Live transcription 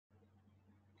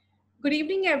Good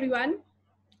evening, everyone.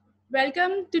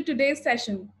 Welcome to today's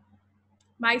session.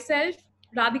 Myself,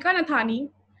 Radhika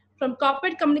Nathani, from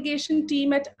Corporate Communication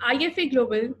Team at IFA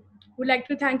Global, would like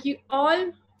to thank you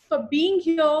all for being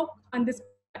here on this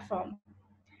platform.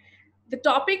 The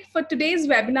topic for today's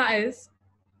webinar is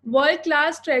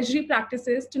World-Class Treasury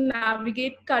Practices to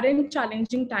Navigate Current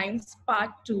Challenging Times,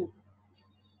 Part 2.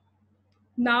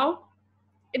 Now,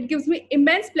 it gives me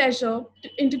immense pleasure to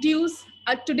introduce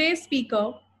our today's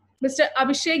speaker, Mr.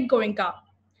 Abhishek Goenka,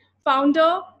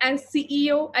 founder and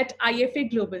CEO at IFA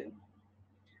Global.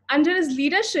 Under his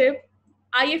leadership,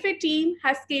 IFA team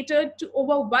has catered to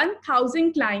over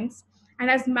 1,000 clients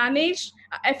and has managed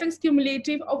a FX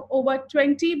cumulative of over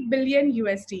 20 billion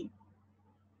USD.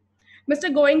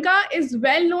 Mr. Goenka is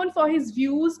well known for his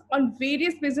views on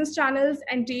various business channels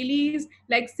and dailies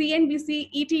like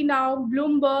CNBC, ET Now,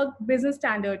 Bloomberg, Business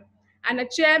Standard, and a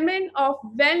chairman of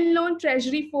well-known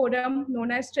treasury forum known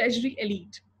as Treasury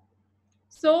Elite.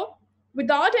 So,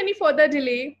 without any further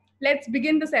delay, let's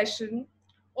begin the session.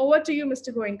 Over to you,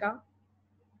 Mr. Goenka.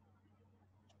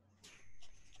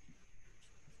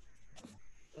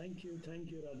 Thank you,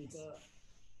 Radhika.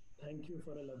 Thank you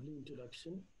for a lovely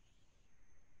introduction.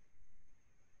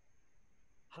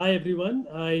 Hi, everyone.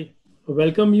 I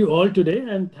welcome you all today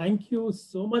and thank you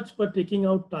so much for taking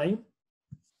out time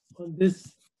on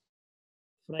this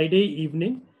Friday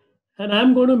evening. And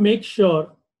I'm going to make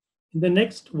sure in the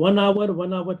next 1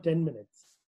 hour, 10 minutes,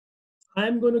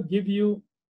 I'm going to give you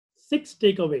 6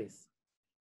 takeaways,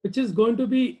 which is going to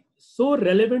be so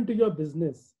relevant to your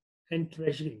business and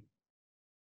treasury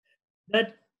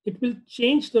that it will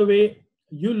change the way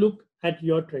you look at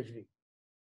your treasury.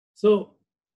 So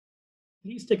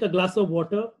please take a glass of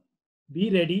water, be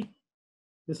ready.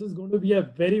 This is going to be a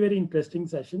very, very interesting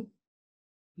session.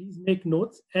 Please make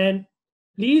notes and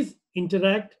please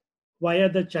interact via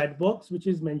the chat box, which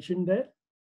is mentioned there.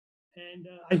 And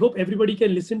I hope everybody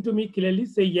can listen to me clearly.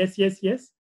 Say yes, yes,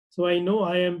 yes. So I know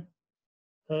I am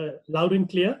loud and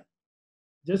clear.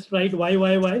 Just write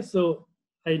why. So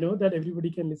I know that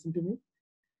everybody can listen to me.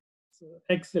 So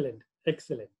excellent,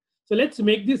 excellent. So let's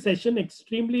make this session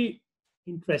extremely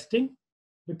interesting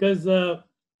because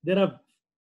there are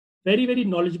very, very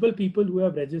knowledgeable people who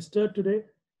have registered today.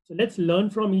 So let's learn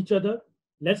from each other.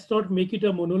 Let's not make it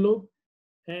a monologue.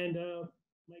 And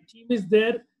my team is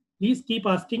there. Please keep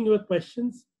asking your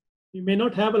questions. We may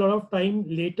not have a lot of time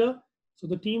later. So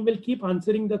the team will keep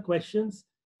answering the questions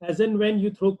as and when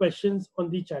you throw questions on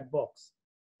the chat box.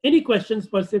 Any questions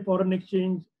per se, foreign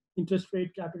exchange, interest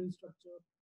rate, capital structure,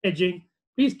 hedging,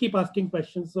 please keep asking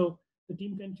questions so the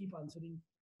team can keep answering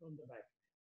from the back.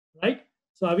 Right?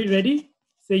 So are we ready?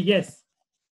 Say yes.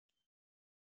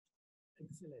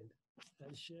 Excellent.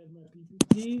 I'll share my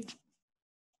PPT.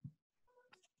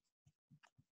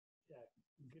 Yeah,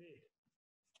 great.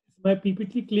 Is my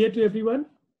PPT clear to everyone?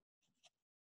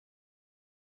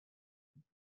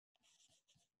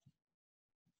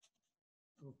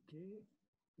 Okay,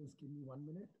 just give me 1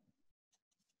 minute.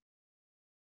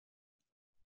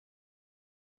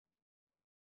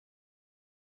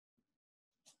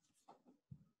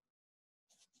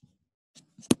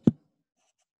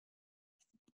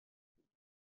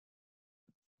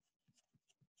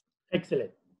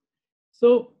 Excellent.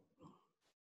 So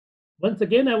once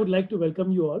again, I would like to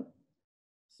welcome you all.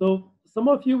 So some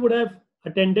of you would have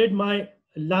attended my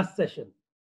last session,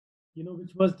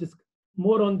 which was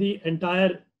more on the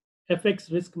entire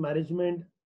FX risk management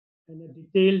and a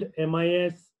detailed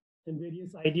MIS and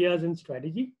various ideas and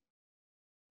strategy.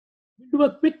 We'll do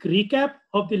a quick recap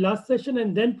of the last session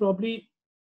and then probably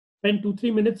spend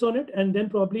 2-3 minutes on it and then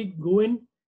probably go in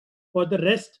for the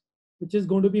rest, which is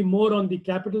going to be more on the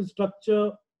capital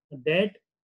structure, debt,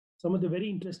 some of the very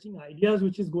interesting ideas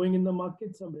which is going in the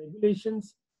market, some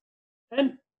regulations,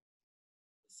 and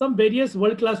some various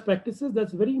world-class practices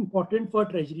that's very important for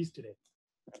treasuries today.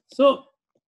 So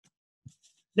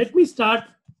let me start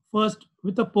first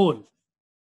with a poll.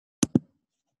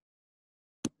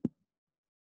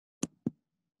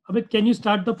 Amit, can you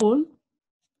start the poll?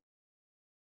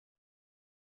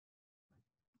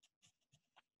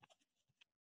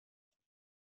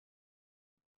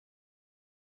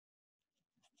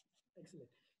 Excellent.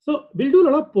 So we'll do a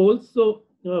lot of polls. So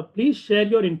please share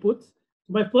your inputs.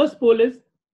 My first poll is,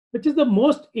 which is the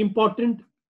most important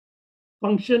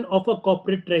function of a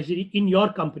corporate treasury in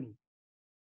your company?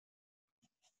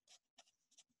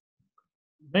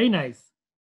 Very nice.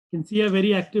 You can see a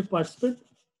very active participant.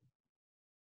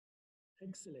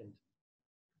 Excellent.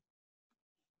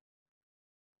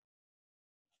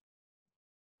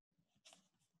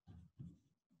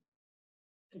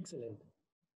 Excellent.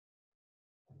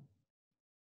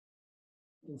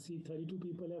 can see 32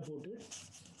 people have voted.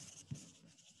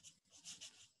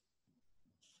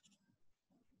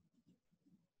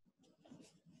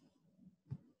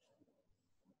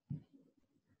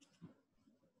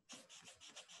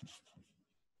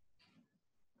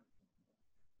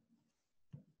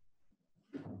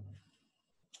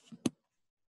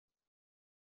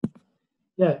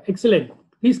 Yeah, excellent.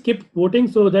 Please keep voting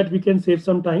so that we can save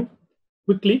some time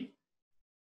quickly.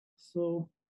 So,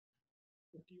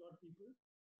 50 odd people.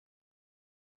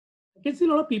 I can see a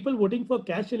lot of people voting for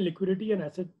cash and liquidity and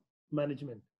asset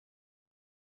management.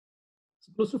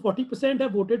 So close to 40%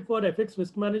 have voted for FX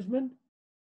risk management,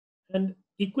 and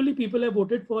equally people have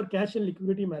voted for cash and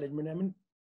liquidity management. I mean,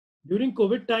 during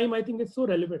COVID time, I think it's so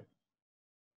relevant.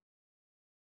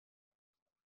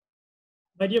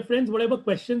 My dear friends, whatever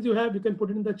questions you have, you can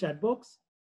put it in the chat box.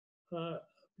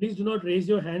 Please do not raise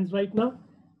your hands right now.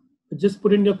 Just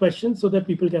put in your questions so that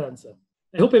people can answer.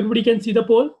 I hope everybody can see the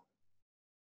poll.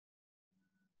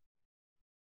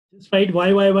 Just write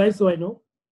why, so I know.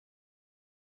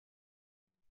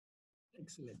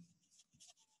 Excellent.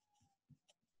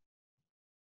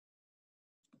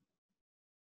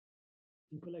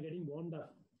 People are getting warmed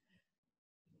up.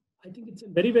 I think it's a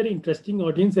very, very interesting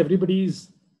audience.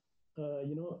 Everybody's,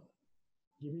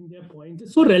 giving their points.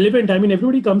 It's so relevant. I mean,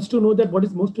 everybody comes to know that what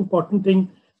is most important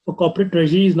thing for corporate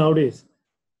treasuries nowadays.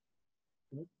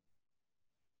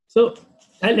 So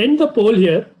I'll end the poll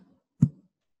here.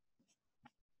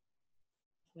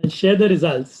 I'll share the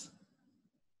results.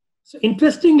 So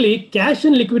interestingly, cash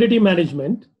and liquidity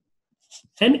management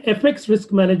and FX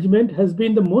risk management has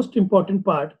been the most important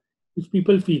part which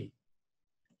people feel.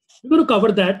 We're going to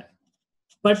cover that.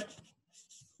 But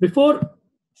before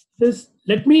this,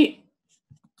 let me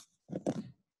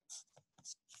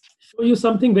show you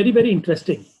something very, very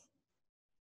interesting.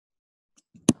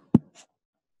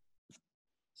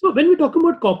 So when we talk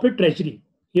about corporate treasury,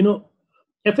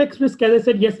 FX risk, as I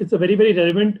said, yes, it's a very, very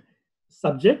relevant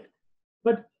subject.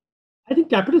 But I think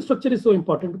capital structure is so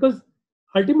important because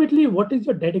ultimately, what is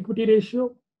your debt equity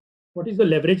ratio? What is the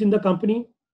leverage in the company?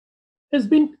 Has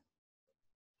been,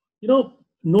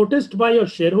 noticed by your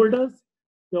shareholders,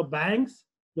 your banks,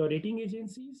 your rating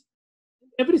agencies,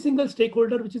 every single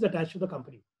stakeholder which is attached to the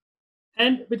company.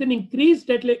 And with an increased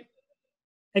debt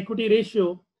equity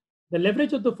ratio, the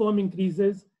leverage of the firm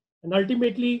increases, and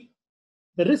ultimately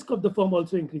the risk of the firm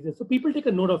also increases. So people take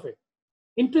a note of it.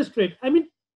 Interest rate. I mean,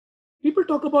 people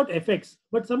talk about FX,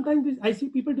 but sometimes I see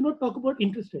people do not talk about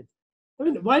interest rates. I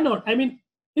mean, why not? I mean,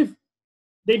 if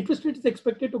the interest rate is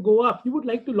expected to go up, you would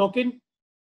like to lock in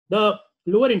the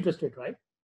lower interest rate, right?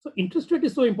 So interest rate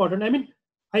is so important. I mean,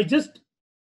 I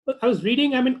was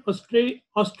reading, I mean,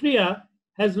 Austria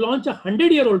has launched a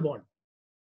 100-year-old bond.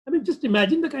 I mean, just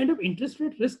imagine the kind of interest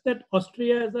rate risk that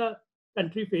Austria as a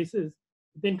country faces.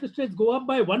 If the interest rates go up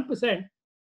by 1%,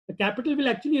 the capital will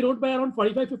actually erode by around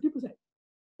 45-50%.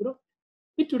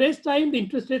 In today's time, the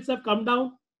interest rates have come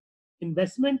down.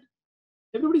 Investment,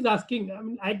 everybody's asking. I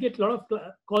mean, I get a lot of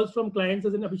calls from clients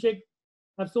as in, Abhishek,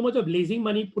 I have so much of lazy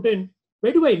money put in.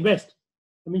 Where do I invest?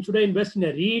 I mean, should I invest in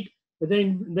a REIT? Whether I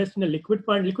invest in a liquid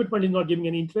fund? Liquid fund is not giving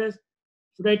any interest.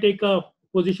 Should I take a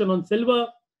position on silver?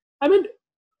 I mean,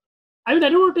 I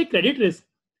don't want to take credit risk.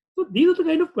 So these are the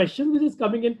kind of questions which is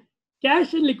coming in.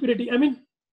 Cash and liquidity. I mean,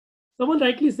 someone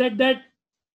rightly said that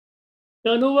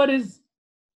turnover is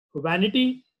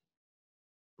vanity,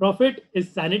 profit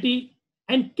is sanity,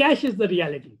 and cash is the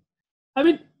reality. I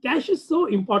mean, cash is so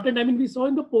important. I mean, we saw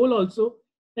in the poll also,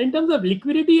 in terms of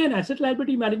liquidity and asset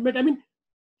liability management, I mean,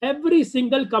 every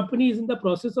single company is in the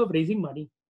process of raising money.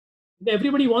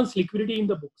 Everybody wants liquidity in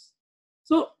the books.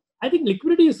 So I think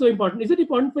liquidity is so important. Is it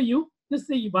important for you? Just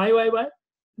say why? I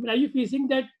mean, are you facing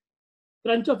that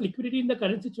crunch of liquidity in the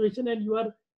current situation and you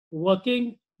are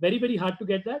working very, very hard to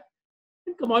get that?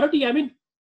 In commodity, I mean,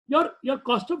 your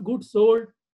cost of goods sold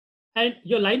and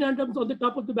your line items on the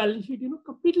top of the balance sheet,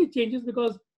 completely changes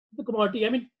because of the commodity. I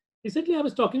mean, recently I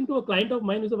was talking to a client of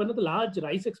mine who's one of the large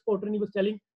rice exporter, and he was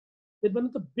telling that one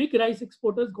of the big rice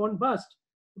exporters gone bust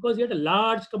because he had a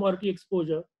large commodity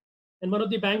exposure, and one of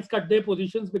the banks cut their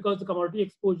positions because the commodity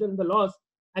exposure and the loss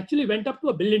actually went up to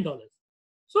 $1 billion.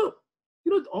 So,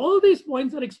 all these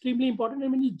points are extremely important.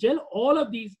 And when you gel all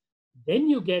of these, then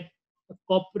you get a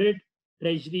corporate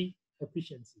treasury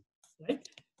efficiency, right?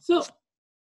 So,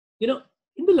 in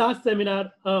the last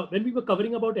seminar, when we were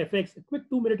covering about FX, a quick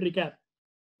 2-minute recap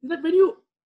is that when you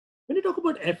talk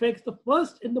about FX, the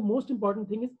first and the most important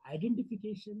thing is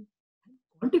identification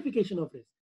and quantification of risk.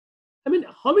 I mean,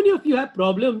 how many of you have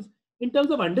problems in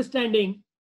terms of understanding,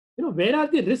 where are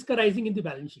the risks arising in the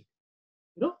balance sheet?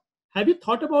 Have you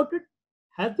thought about it?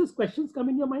 Has these questions come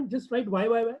in your mind? Just write why.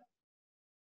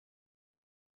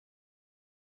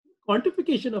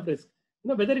 Quantification of risk.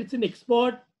 Whether it's an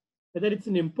export, whether it's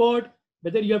an import,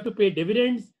 whether you have to pay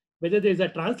dividends, whether there's a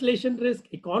translation risk,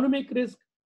 economic risk,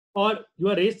 or you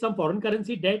have raised some foreign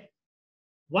currency debt.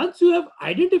 Once you have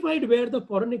identified where the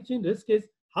foreign exchange risk is,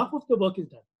 half of the work is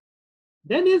done.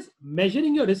 Then is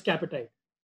measuring your risk appetite.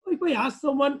 So if I ask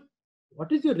someone,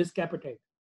 what is your risk appetite?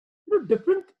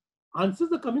 Different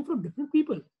answers are coming from different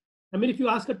people. I mean, if you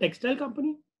ask a textile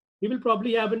company, he will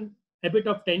probably have an EBIT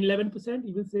of 10, 11%.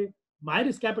 He will say, my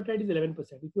risk appetite is 11%.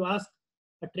 If you ask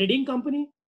a trading company,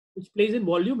 which plays in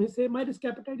volume, he say, my risk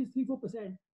appetite is 3, 4%.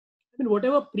 I mean,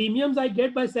 whatever premiums I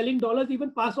get by selling dollars,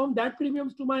 even pass on that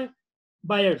premiums to my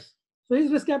buyers. So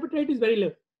his risk appetite is very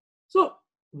low. So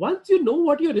once you know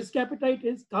what your risk appetite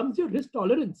is, comes your risk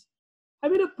tolerance. I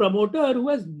mean, a promoter who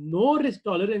has no risk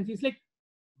tolerance, he's like,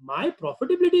 my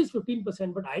profitability is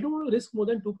 15%, but I don't want to risk more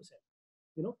than 2%.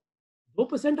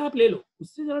 2% आप ले लो,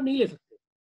 उससे ज़्यादा नहीं ले सकते,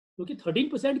 क्योंकि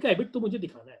 13% का EBIT तो मुझे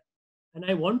दिखाना है, and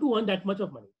I want to earn that much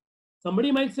of money.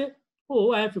 Somebody might say,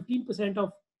 oh, I have 15%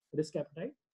 of risk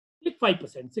appetite, like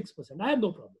 5%, 6%, I have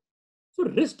no problem. So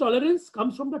risk tolerance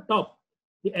comes from the top,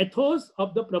 the ethos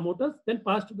of the promoters, then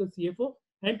passed to the CFO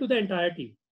and to the entire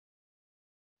team.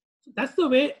 So that's the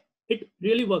way it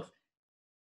really works.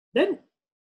 Then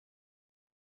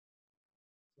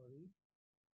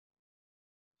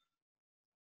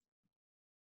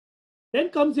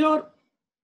comes your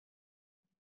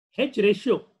hedge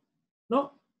ratio.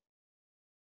 Now,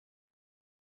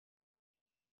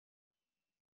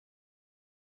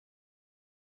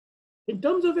 in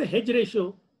terms of a hedge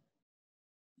ratio,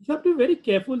 you have to be very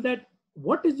careful that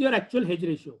what is your actual hedge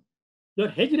ratio. Your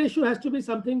hedge ratio has to be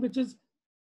something which is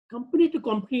company to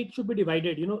company. It should be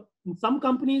divided. In some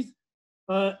companies,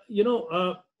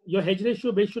 your hedge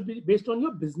ratio should be based on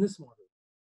your business model.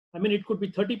 I mean, it could be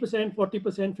 30%,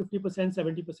 40%, 50%,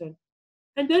 70%.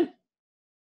 And then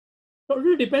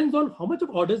totally depends on how much of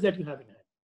orders that you have in hand.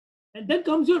 And then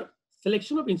comes your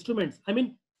selection of instruments. I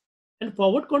mean, and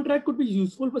forward contract could be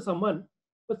useful for someone,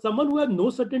 but someone who has no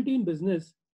certainty in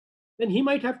business, then he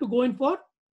might have to go in for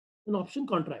an option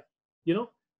contract,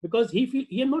 because he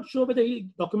is not sure whether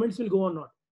documents will go or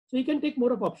not. So he can take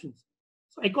more of options.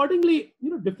 So accordingly,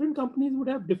 different companies would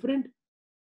have different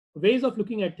ways of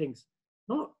looking at things.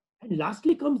 Now, and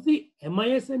lastly comes the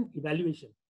MIS and evaluation.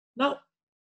 Now,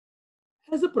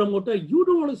 as a promoter, you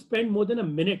don't want to spend more than a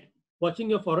minute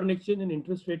watching your foreign exchange and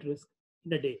interest rate risk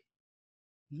in a day.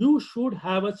 You should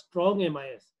have a strong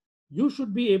MIS. You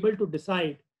should be able to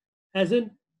decide, as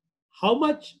in how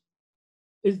much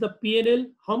is the P&L,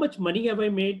 how much money have I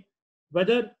made,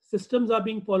 whether systems are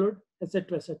being followed,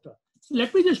 etc., etc. So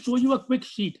let me just show you a quick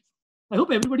sheet. I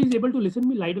hope everybody is able to listen to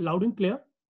me loud and clear.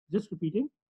 Just repeating.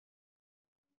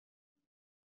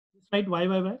 Just write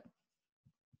why.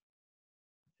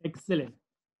 Excellent.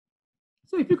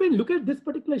 So if you can look at this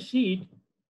particular sheet,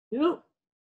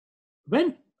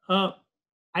 when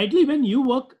ideally when you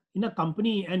work in a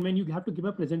company and when you have to give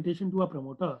a presentation to a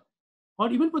promoter, or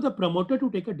even for the promoter to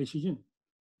take a decision,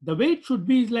 the way it should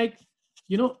be is like,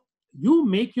 you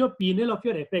make your P&L of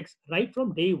your FX right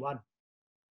from day one,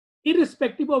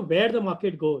 irrespective of where the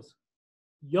market goes.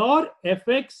 Your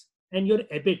FX and your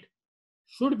EBIT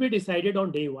should be decided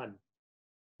on day one.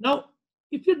 Now,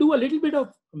 if you do a little bit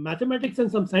of mathematics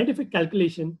and some scientific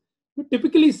calculation, you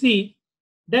typically see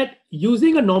that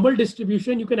using a normal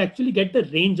distribution, you can actually get the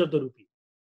range of the rupee.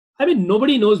 I mean,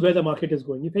 nobody knows where the market is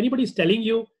going. If anybody is telling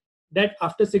you that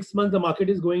after 6 months the market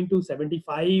is going to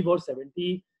 75 or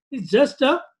 70, it's just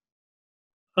a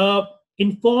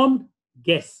informed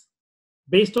guess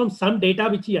based on some data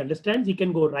which he understands. He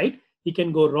can go right, he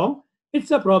can go wrong.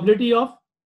 It's a probability of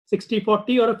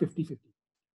 60-40 or a 50-50.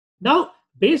 Now,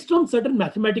 based on certain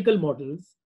mathematical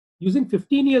models, using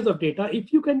 15 years of data,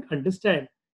 if you can understand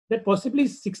that possibly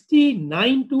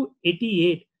 69 to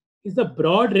 88 is the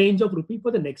broad range of rupee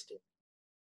for the next year.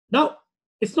 Now,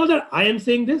 it's not that I am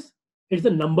saying this, it's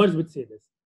the numbers which say this.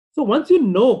 So once you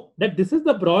know that this is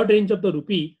the broad range of the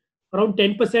rupee, around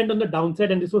 10% on the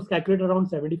downside, and this was calculated around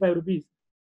 75 rupees,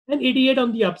 and 88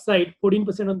 on the upside,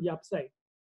 14% on the upside,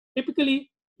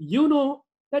 typically, you know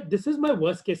that this is my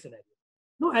worst case scenario.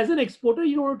 Now, as an exporter,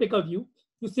 you don't want to take a view.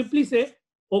 You simply say,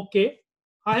 okay,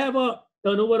 I have a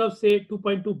turnover of say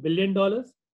 $2.2 billion.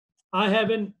 I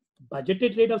have an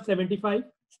budgeted rate of 75.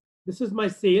 This is my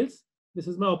sales. This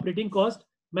is my operating cost.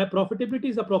 My profitability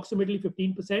is approximately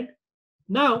 15%.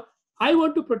 Now, I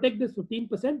want to protect this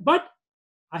 15%, but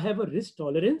I have a risk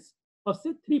tolerance of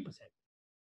say 3%.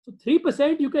 So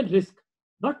 3% you can risk,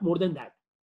 not more than that.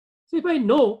 So if I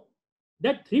know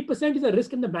that 3% is a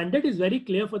risk and the mandate is very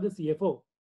clear for the CFO,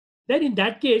 then in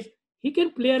that case, he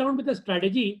can play around with a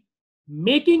strategy,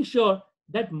 making sure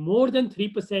that more than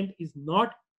 3% is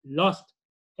not lost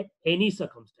at any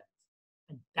circumstance.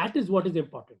 And that is what is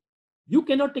important. You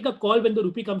cannot take a call when the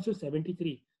rupee comes to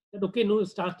 73 that, okay, no,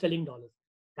 start selling dollars.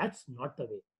 That's not the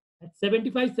way. At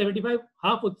 75,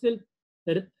 half Utsil,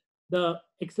 the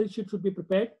Excel sheet should be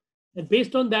prepared. And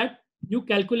based on that, you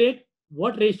calculate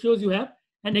what ratios you have.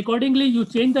 And accordingly, you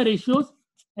change the ratios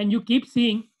and you keep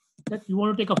seeing that you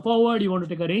want to take a forward, you want to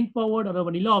take a range forward or a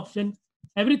vanilla option.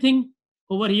 Everything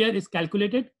over here is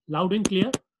calculated loud and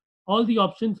clear. All the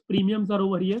options, premiums are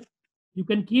over here. You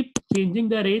can keep changing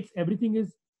the rates. Everything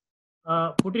is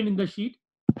put in the sheet.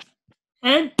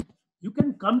 And you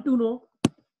can come to know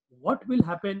what will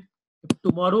happen if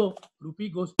tomorrow rupee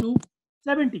goes to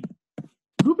 70.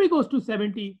 Rupee goes to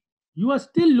 70, you are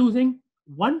still losing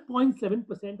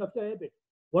 1.7% of your EBIT.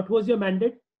 What was your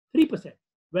mandate? 3%.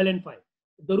 Well and fine.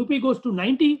 If the rupee goes to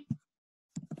 90,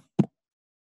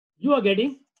 you are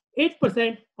getting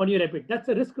 8% on your EBIT. That's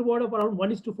a risk reward of around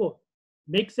 1:4.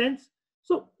 Makes sense?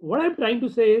 So what I'm trying to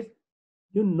say is,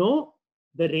 you know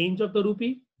the range of the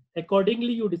rupee.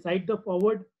 Accordingly, you decide the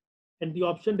forward and the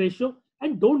option ratio,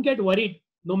 and don't get worried.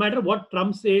 No matter what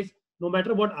Trump says, no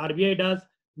matter what RBI does,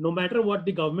 no matter what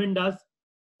the government does,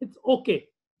 it's okay.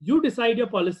 You decide your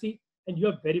policy and you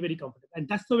are very, very comfortable. And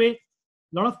that's the way a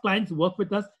lot of clients work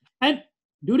with us. And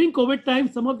during COVID time,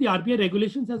 some of the RBI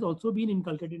regulations has also been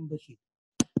inculcated in the sheet.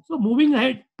 So moving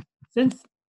ahead, since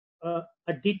a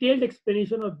detailed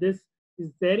explanation of this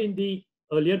is there in the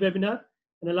earlier webinar,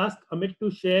 and I'll ask Amit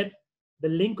to share the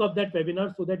link of that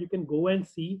webinar so that you can go and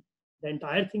see the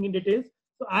entire thing in details.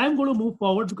 So I am going to move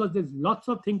forward because there's lots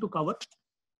of things to cover.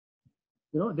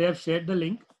 They have shared the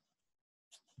link.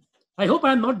 I hope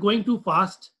I'm not going too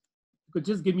fast. You could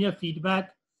just give me a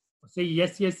feedback. Say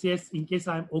yes, yes, yes, in case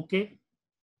I'm okay.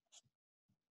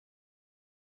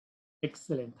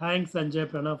 Excellent. Thanks, Sanjay,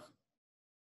 Pranav,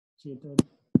 Chetan.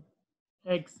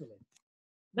 Excellent.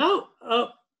 Now,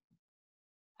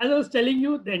 as I was telling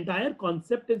you, the entire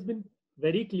concept has been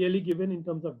very clearly given in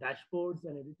terms of dashboards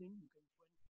and everything. You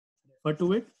can refer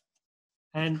to it.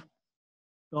 And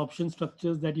the option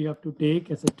structures that you have to take,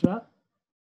 etc.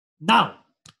 Now,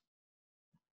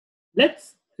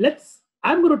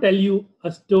 I'm going to tell you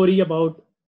a story about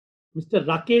Mr.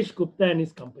 Rakesh Gupta and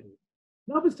his company.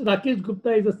 Now, Mr. Rakesh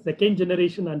Gupta is a second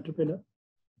generation entrepreneur,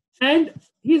 and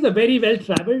he's a very well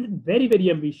traveled, very, very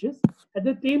ambitious. At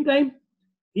the same time,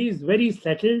 he is very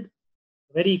settled,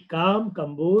 very calm,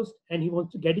 composed, and he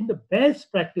wants to get in the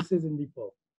best practices in the firm.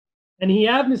 And he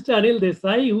has Mr. Anil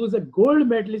Desai, who is a gold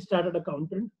medalist chartered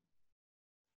accountant,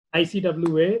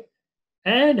 ICWA,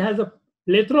 and has a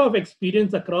plethora of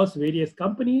experience across various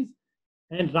companies.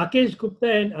 And Rakesh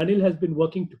Gupta and Anil has been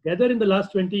working together in the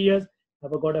last 20 years,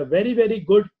 have got a very, very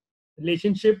good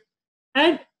relationship.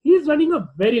 And he's running a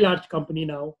very large company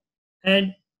now,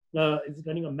 and is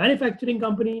running a manufacturing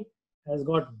company, has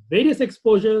got various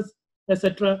exposures,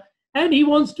 etc. And he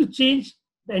wants to change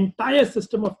the entire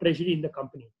system of treasury in the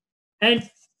company. And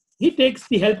he takes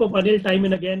the help of Anil time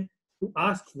and again to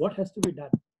ask what has to be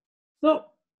done. So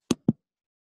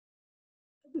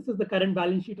this is the current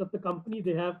balance sheet of the company.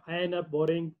 They have INR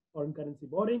borrowing, foreign currency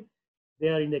borrowing. They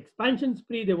are in the expansion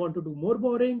spree. They want to do more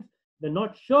borrowings. They're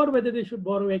not sure whether they should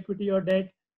borrow equity or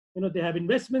debt. They have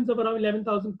investments of around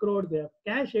 11,000 crores. They have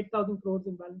cash 8,000 crores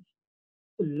in balance sheet.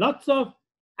 So lots of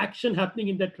action happening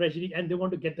in the treasury, and they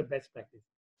want to get the best practice.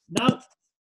 Now,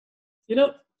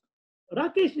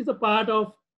 Rakesh is a part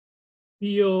of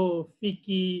PO,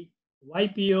 FICI,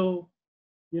 YPO.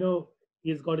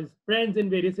 He's got his friends in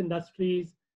various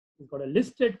industries. He's got a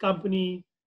listed company.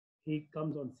 He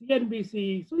comes on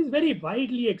CNBC. So he's very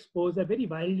widely exposed, a very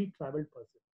widely traveled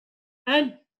person.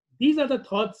 And these are the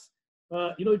thoughts,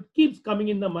 it keeps coming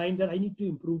in the mind that I need to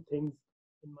improve things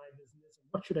in my business.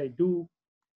 What should I do?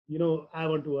 I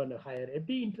want to earn a higher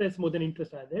FD interest, more than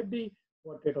interest as FD.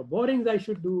 What kind of borrowings I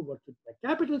should do? What should my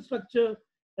capital structure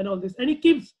and all this? And he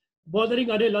keeps bothering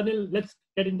Anil, let's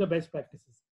get in the best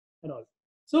practices and all.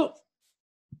 So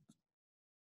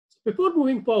before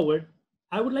moving forward,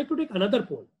 I would like to take another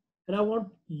poll, and I want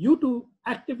you to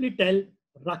actively tell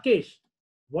Rakesh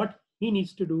what he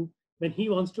needs to do when he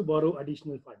wants to borrow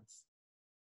additional funds.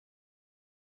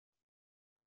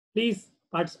 Please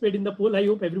participate in the poll. I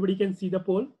hope everybody can see the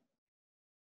poll.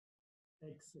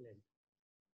 Excellent.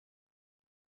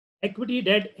 Equity,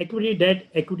 debt, equity, debt,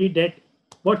 equity, debt.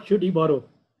 What should he borrow?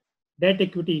 Debt,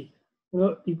 equity.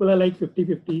 People are like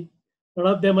 50-50. A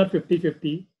lot of them are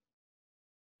 50-50.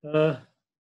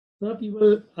 Some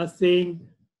people are saying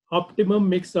optimum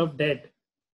mix of debt.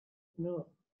 You know,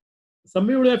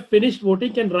 somebody would have finished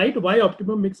voting can write why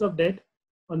optimum mix of debt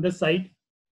on the side.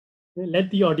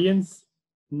 Let the audience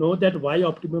know that why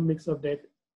optimum mix of debt.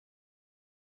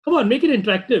 Come on, make it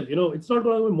interactive. It's not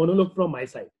going to be a monologue from my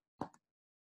side.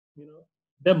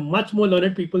 There are much more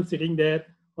learned people sitting there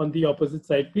on the opposite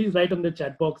side. Please write on the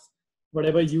chat box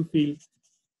whatever you feel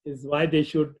is why they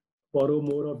should borrow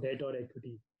more of debt or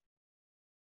equity.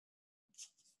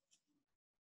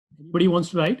 Anybody wants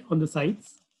to write on the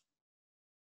sides?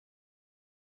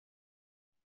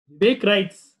 Vivek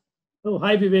writes, oh,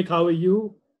 hi Vivek, how are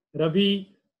you?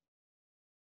 Ravi,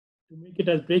 to make it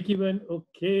as break even,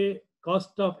 okay.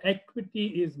 Cost of equity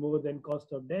is more than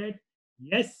cost of debt.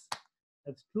 Yes,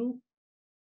 that's true.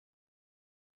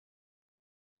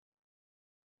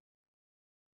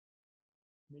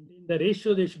 Maintain the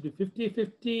ratio, they should be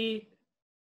 50-50.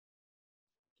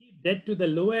 Keep debt to the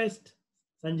lowest.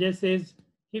 Sanjay says,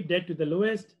 keep debt to the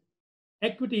lowest.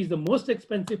 Equity is the most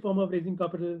expensive form of raising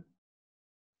capital.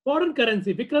 Foreign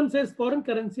currency, Vikram says foreign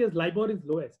currency as LIBOR is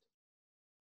lowest.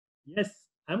 Yes,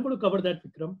 I'm going to cover that,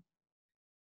 Vikram.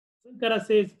 Sankara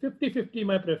says 50-50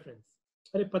 my preference.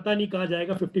 अरे पता नहीं कहाँ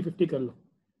जाएगा 50-50 कर लो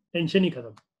tension ही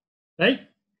खत्म right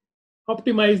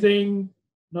optimizing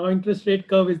now interest rate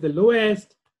curve is the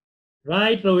lowest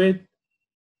right Rohit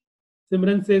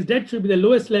Simran says debt should be the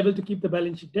lowest level to keep the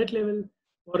balance sheet debt level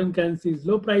foreign currency is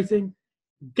low pricing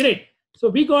great so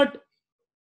we got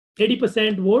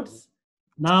 80% votes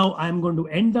now I'm going to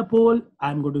end the poll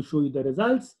I'm going to show you the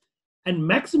results and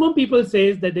maximum people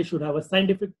says that they should have a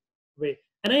scientific way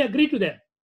and I agree to them.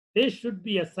 There should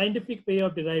be a scientific way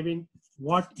of deriving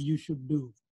what you should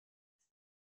do.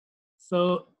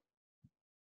 So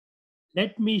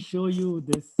let me show you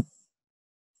this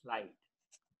slide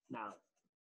now.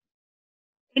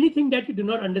 Anything that you do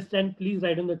not understand, please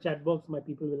write in the chat box. My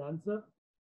people will answer.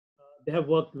 They have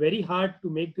worked very hard to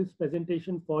make this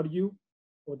presentation for you.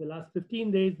 For the last 15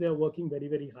 days, they are working very,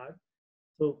 very hard.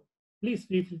 So please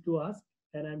feel free to ask,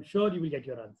 and I'm sure you will get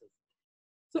your answers.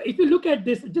 So if you look at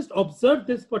this, just observe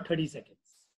this for 30 seconds.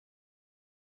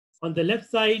 On the left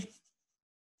side,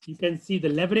 you can see the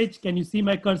leverage. Can you see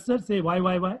my cursor? Say why?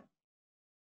 On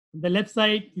the left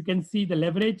side, you can see the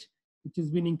leverage, which has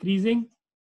been increasing.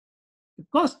 The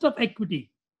cost of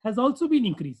equity has also been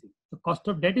increasing. The cost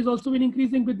of debt is also been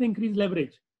increasing with the increased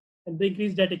leverage and the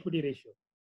increased debt equity ratio.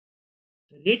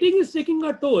 The rating is taking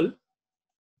a toll.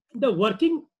 The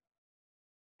working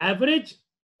average,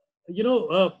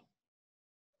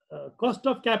 cost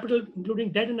of capital,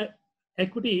 including debt and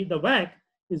equity, the WACC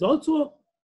is also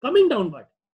coming downward.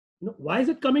 Why is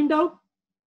it coming down?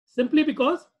 Simply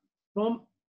because from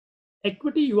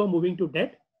equity you are moving to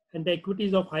debt, and the equity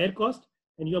is of higher cost,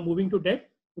 and you are moving to debt.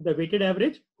 So the weighted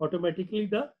average automatically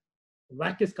the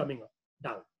WACC is coming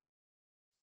down.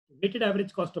 The weighted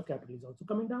average cost of capital is also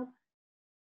coming down.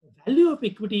 The value of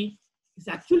equity is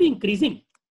actually increasing.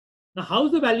 Now, how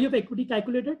is the value of equity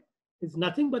calculated? It's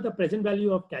nothing but the present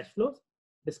value of cash flows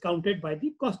discounted by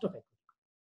the cost of equity.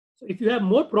 So if you have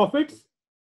more profits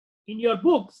in your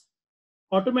books,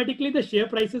 automatically the share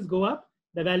prices go up,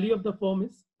 the value of the firm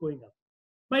is going up.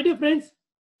 My dear friends,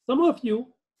 some of you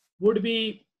would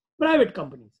be private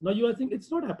companies. Now you are saying it's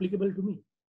not applicable to me.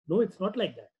 No, it's not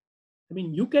like that. I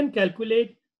mean, you can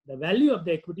calculate the value of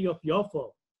the equity of your firm.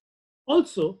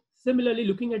 Also, similarly,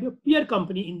 looking at your peer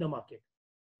company in the market.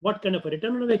 What kind of a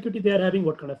return on equity they are having,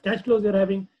 what kind of cash flows they're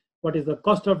having, what is the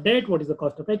cost of debt, what is the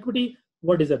cost of equity,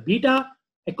 what is a beta.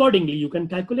 Accordingly, you can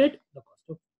calculate the cost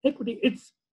of equity.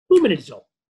 It's 2 minutes job.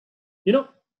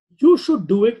 You should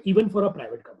do it even for a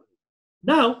private company.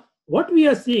 Now, what we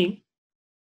are seeing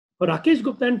for Rakesh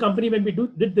Gupta and company, when we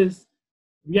did this,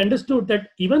 we understood that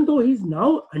even though he's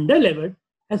now under levered,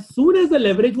 as soon as the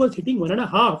leverage was hitting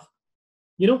 1.5,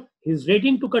 his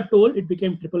rating took a toll, it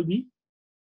became BBB.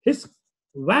 His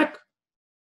WACC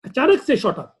achanak se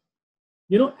shot up,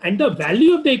 and the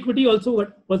value of the equity also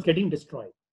was getting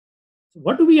destroyed. So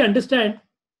what do we understand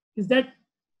is that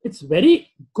it's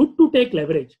very good to take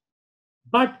leverage,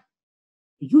 but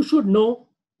you should know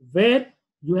where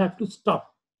you have to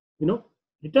stop.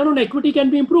 Return on equity can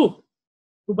be improved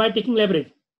by taking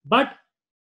leverage, but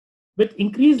with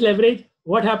increased leverage,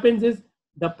 what happens is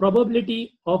the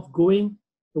probability of going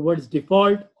towards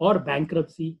default or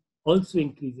bankruptcy also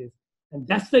increases. And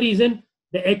that's the reason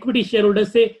the equity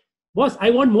shareholders say, boss, I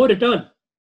want more return.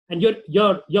 And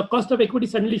your cost of equity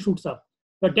suddenly shoots up.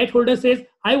 The debt holder says,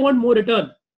 I want more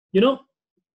return.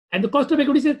 And the cost of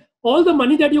equity says, all the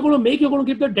money that you're going to make, you're going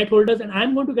to give the debt holders, and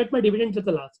I'm going to get my dividends at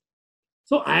the last.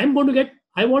 So I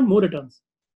want more returns,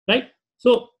 right?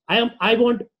 So I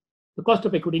want the cost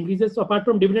of equity increases. So apart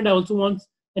from dividend, I also want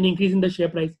an increase in the share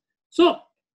price. So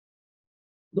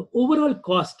the overall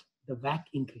cost, the WACC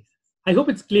increases. I hope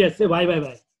it's clear. Say why.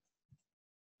 That's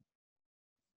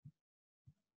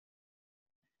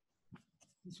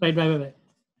right, why.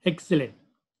 Excellent.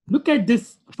 Look at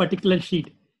this particular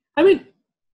sheet. I mean,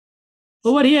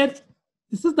 over here,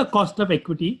 this is the cost of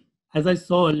equity, as I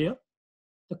saw earlier.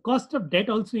 The cost of debt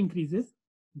also increases.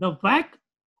 The WACC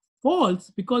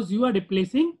falls because you are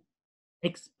replacing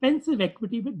expensive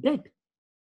equity with debt.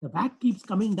 The WACC keeps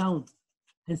coming down.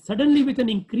 And suddenly, with an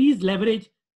increased leverage,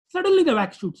 suddenly the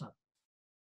WACC shoots up.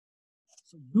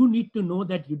 So you need to know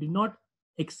that you did not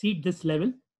exceed this level.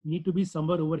 You need to be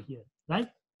somewhere over here, right?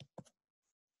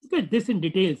 Look at this in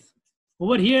details.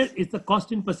 Over here is the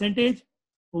cost in percentage.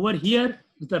 Over here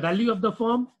is the value of the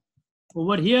firm.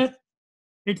 Over here,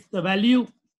 it's the value,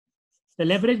 the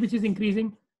leverage which is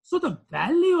increasing. So the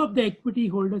value of the equity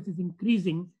holders is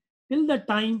increasing till the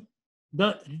time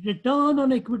the return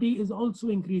on equity is also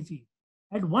increasing.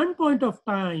 At one point of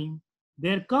time,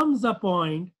 there comes a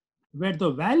point where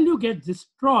the value gets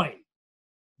destroyed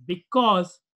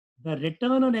because the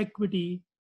return on equity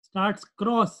starts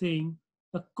crossing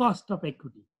the cost of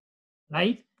equity,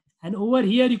 right? And over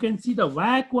here, you can see the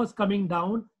WACC was coming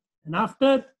down. And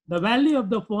after the value of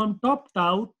the firm topped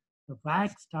out, the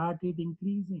WACC started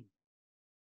increasing,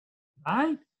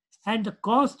 right? And the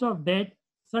cost of debt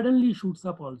suddenly shoots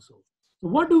up also. So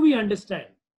what do we understand?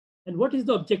 And what is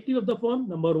the objective of the firm?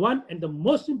 Number one, and the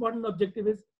most important objective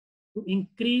is to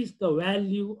increase the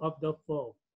value of the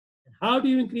firm. And how do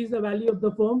you increase the value of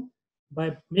the firm?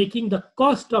 By making the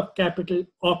cost of capital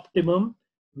optimum,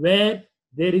 where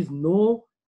there is no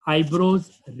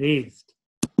eyebrows raised.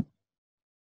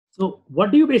 So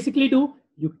what do you basically do?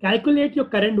 You calculate your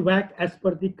current WACC as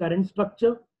per the current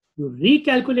structure. You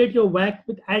recalculate your WACC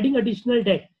with adding additional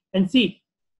debt and see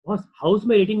how's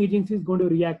my rating agency is going to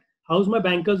react, how's my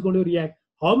bankers going to react,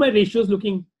 how my ratios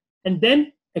looking, and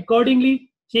then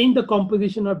accordingly change the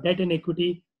composition of debt and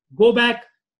equity. Go back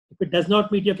if it does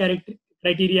not meet your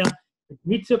criteria. If it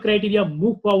meets your criteria,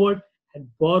 move forward and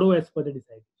borrow as per the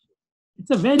desired.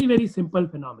 It's a very, very simple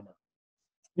phenomenon.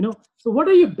 So what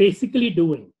are you basically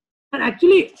doing? And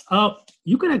actually,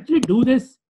 you can actually do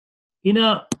this in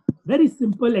a very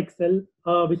simple Excel,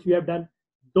 which we have done.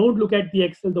 Don't look at the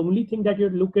Excel. The only thing that you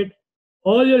look at,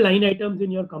 all your line items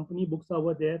in your company books are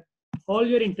over there. All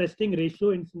your interesting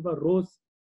ratio in simple rows,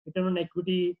 return on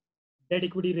equity, debt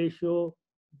equity ratio,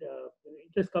 the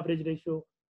interest coverage ratio.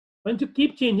 Once you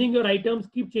keep changing your items,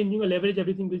 keep changing your leverage,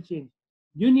 everything will change.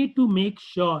 You need to make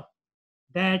sure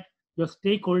that your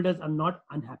stakeholders are not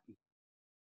unhappy.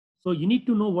 So you need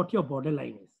to know what your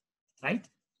borderline is, right?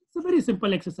 It's a very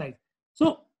simple exercise.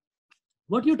 So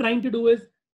what you're trying to do is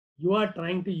you are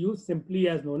trying to use simply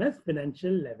as known as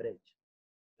financial leverage,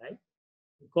 right?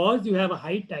 Because you have a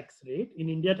high tax rate. In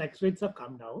India, tax rates have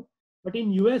come down, but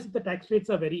in US, the tax rates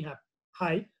are very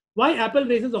high. Why Apple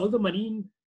raises all the money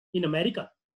in America?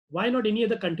 Why not any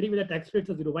other country where the tax rates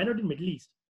are zero? Why not in Middle East?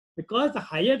 Because the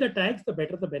higher the tax, the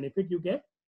better the benefit you get.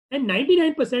 And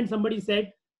 99% somebody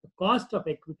said the cost of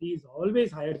equity is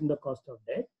always higher than the cost of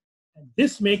debt. And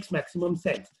this makes maximum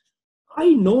sense. I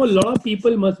know a lot of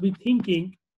people must be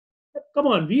thinking, come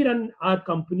on, we run our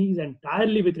companies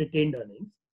entirely with retained earnings.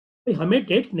 हमें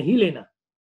debt नहीं लेना,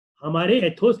 हमारे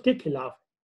ethos के खिलाफ.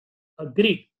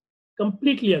 Agreed,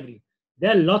 completely agreed.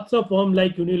 There are lots of firms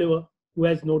like Unilever who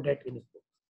has no debt in his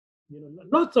books.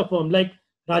 Lots of firms like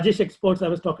Rajesh Exports. I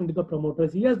was talking to the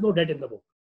promoters. He has no debt in the book.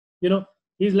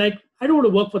 He's like, I don't want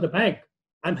to work for the bank.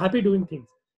 I'm happy doing things.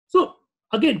 So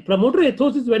again, promoter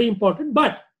ethos is very important.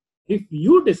 But if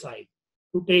you decide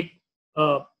to take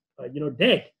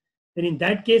debt, then in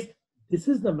that case, this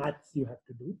is the maths you have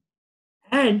to do.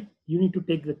 And you need to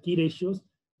take the key ratios.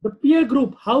 The peer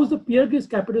group, how is the peer group's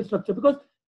capital structure? Because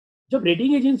जब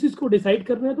rating agencies को decide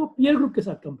करना है तो peer group के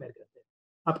साथ compare करते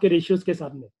हैं आपके ratios के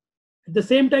साथ में. At the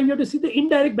same time, you have to see the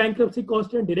indirect bankruptcy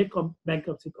cost and direct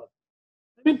bankruptcy cost.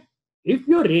 I mean, if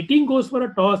your rating goes for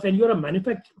a toss and you're a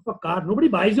manufacturer of a car, nobody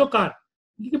buys your car.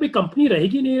 क्योंकि भाई company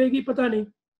रहेगी नहीं रहेगी पता नहीं.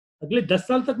 अगले 10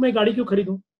 साल तक मैं गाड़ी क्यों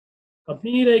खरीदूं?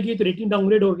 कंपनी नहीं रहेगी तो रेटिंग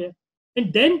डाउनग्रेड हो गया.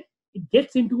 And then it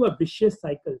gets into a vicious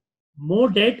cycle. More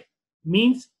debt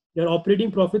means your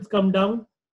operating profits come down.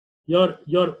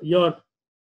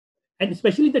 And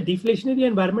especially the deflationary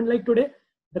environment like today,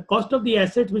 the cost of the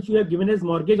assets which you have given as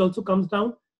mortgage also comes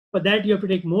down. For that, you have to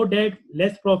take more debt,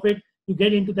 less profit. You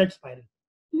get into that spiral.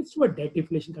 It's to a debt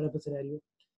deflation kind of a scenario.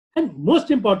 And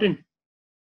most important,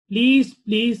 please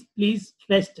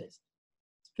stress test.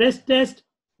 Stress test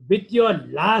with your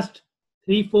last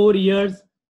 3-4 years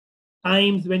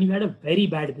times when you had a very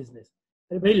bad business.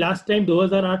 भाई last time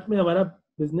 2008 में हमारा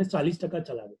business 40%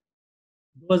 चला गया.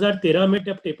 2013 में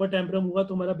जब taper टैम्परम हुआ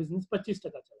तो हमारा बिजनेस 25%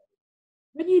 चला.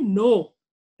 When you know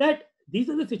that these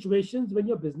are the situations when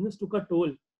your business took a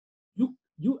toll,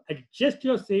 you adjust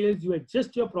your sales, you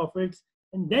adjust your profits,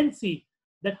 and then see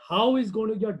that how is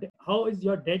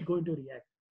your debt going to react,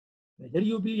 whether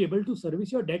you will be able to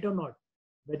service your debt or not,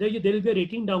 whether there will be a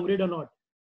rating downgrade or not.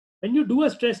 When you do a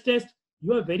stress test,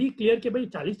 you are very clear कि भाई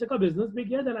 40% business में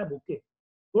गया, then I'm okay.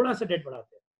 थोड़ा सा date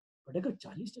बढ़ाते हैं. But अगर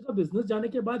 40% business जाने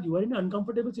के बाद you are in an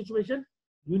uncomfortable situation,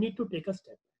 you need to take a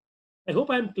step. I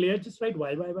hope I am clear. Just write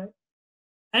why.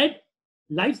 And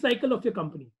life cycle of your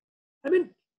company. I mean,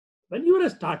 when you are a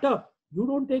startup, you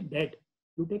don't take debt,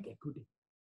 you take equity.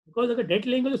 Because अगर debt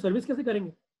लेंगे तो service कैसे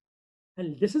करेंगे?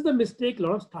 And this is the mistake a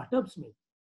lot of startups make.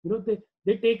 You know,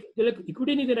 they take, they're like,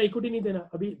 equity नहीं देना,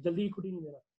 अभी जल्दी equity नहीं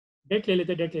देना. Debt ले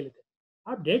लेते.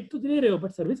 आप debt तो दे रहे हो,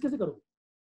 but service कैसे करोगे?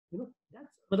 You know,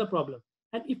 that's another problem.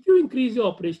 And if you increase your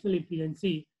operational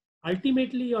efficiency,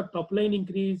 ultimately your top line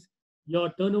increase, your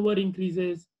turnover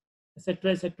increases,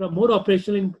 etc. More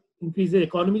operational increases,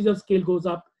 economies of scale goes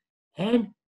up,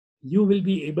 and you will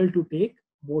be able to take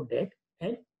more debt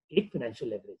and take financial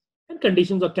leverage. And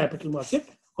conditions of capital market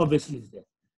obviously is there.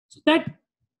 So that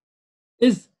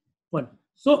is one.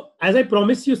 So as I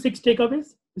promised you 6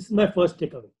 takeaways, this is my first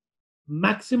takeaway.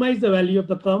 Maximize the value of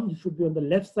the firm. You should be on the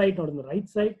left side, not on the right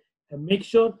side, and make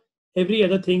sure every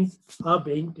other things are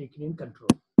being taken in control.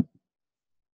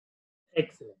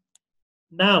 Excellent.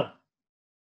 Now,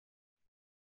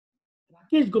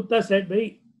 Rakesh Gupta said,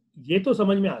 भाई ये तो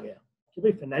समझ में आ गया कि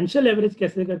भाई financial average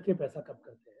कैसे करके पैसा कम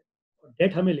करते हैं और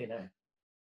डेट हमें लेना है.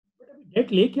 बट अभी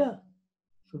डेट ले क्या?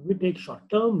 Should we take short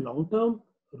term, long term,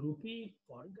 रूपी,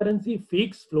 फॉरेन करेंसी,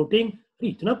 फिक्स, फ्लोटिंग? अरे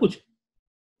इतना कुछ,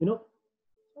 you know.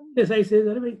 Desai says,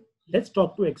 let's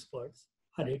talk to experts.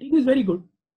 Our rating is very good.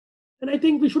 And I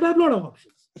think we should have a lot of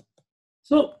options.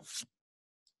 So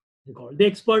they called the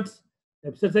experts. The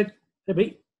experts said,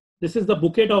 hey, this is the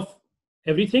bucket of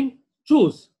everything.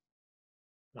 Choose.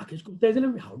 Rakesh Gupta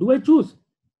said, how do I choose?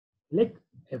 Like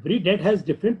every debt has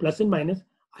different plus and minus.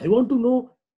 I want to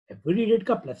know every debt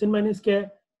का plus and minus क्या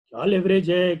है, क्या leverage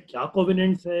है, क्या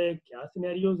covenants है, क्या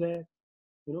scenarios है,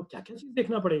 you know, क्या चीज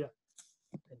देखना पड़ेगा.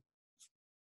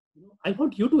 I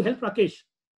want you to help Rakesh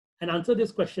and answer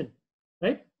this question,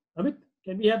 right? Amit,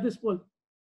 can we have this poll?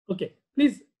 Okay,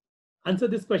 please answer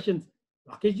these questions.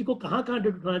 Rakesh जी को कहाँ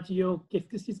डेट उठाना चाहिए और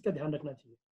किस चीज का ध्यान रखना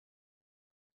चाहिए?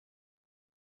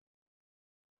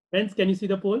 Friends, can you see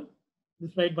the poll?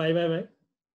 Just write bye.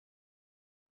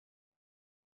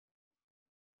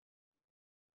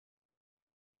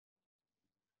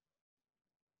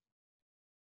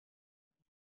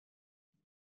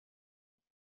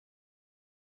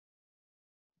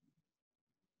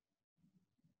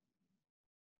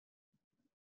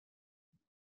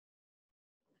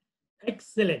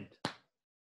 Excellent.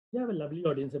 You have a lovely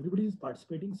audience. Everybody is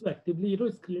participating so actively. You know,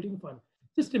 it's creating fun.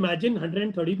 Just imagine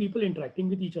 130 people interacting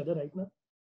with each other right now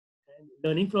and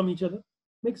learning from each other.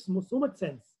 Makes so much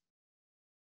sense.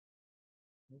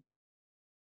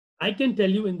 I can tell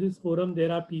you in this forum,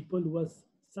 there are people who are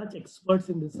such experts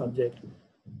in this subject.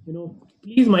 You know,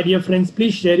 please, my dear friends,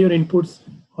 please share your inputs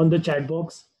on the chat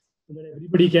box so that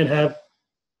everybody can have,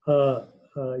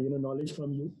 knowledge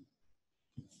from you.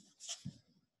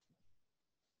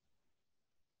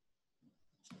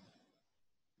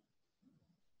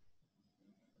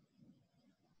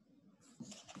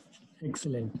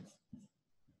 Excellent.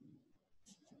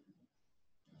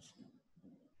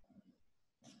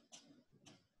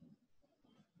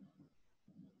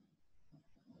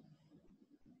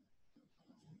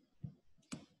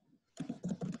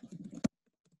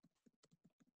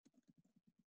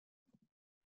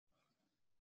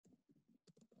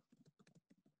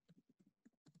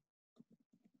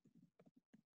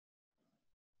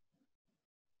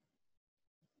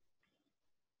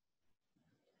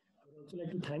 I would also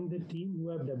like to thank the team who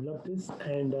have developed this,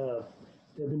 and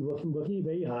they've been working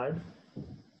very hard. I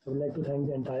would like to thank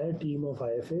the entire team of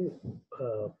IFA.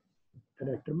 Done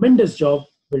a tremendous job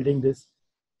building this.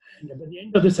 And at the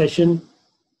end of the session,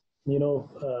 it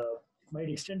might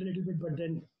extend a little bit, but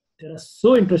then there are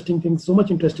so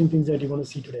much interesting things that you're going to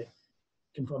see today.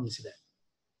 I can promise you that.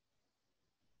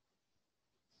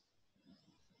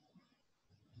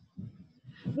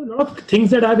 A lot of things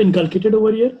that I've inculcated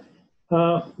over here.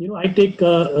 I take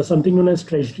something known as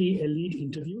Treasury Elite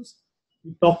interviews.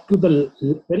 We talk to the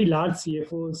very large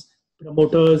CFOs,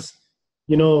 promoters,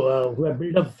 who have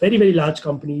built up very large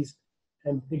companies,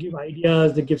 and they give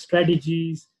ideas, they give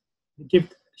strategies,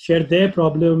 share their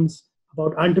problems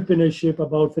about entrepreneurship,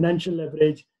 about financial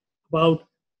leverage, about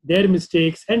their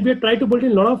mistakes, and we have tried to put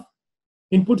in a lot of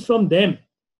inputs from them,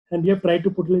 and we have tried to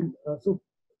put in. So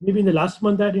maybe in the last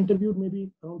month I had interviewed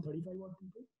maybe around 35 odd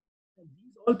people. And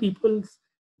these all people's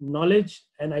knowledge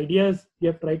and ideas we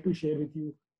have tried to share with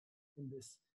you in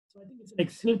this. So I think it's an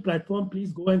excellent platform.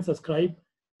 Please go and subscribe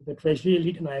to the Treasury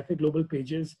Elite and IFA Global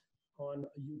pages on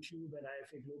YouTube and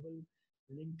IFA Global,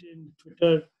 LinkedIn,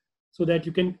 Twitter, so that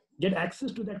you can get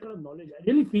access to that kind of knowledge. I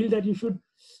really feel that you should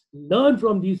learn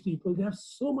from these people. They have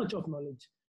so much of knowledge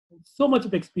and so much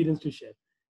of experience to share.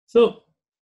 So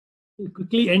we'll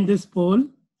quickly end this poll.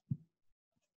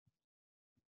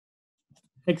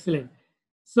 Excellent.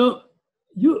 So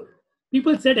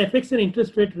people said FX and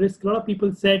interest rate risk. A lot of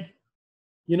people said,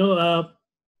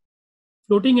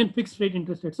 floating and fixed rate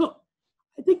interest rate. So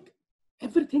I think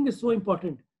everything is so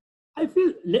important. I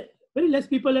feel very less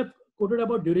people have quoted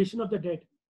about duration of the debt.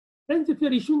 Friends, if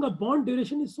you're issuing a bond,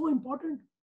 duration is so important.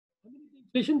 I mean, if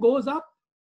inflation goes up,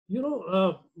 you're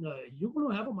going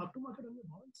to have a mark to market on your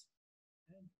bonds.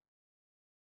 And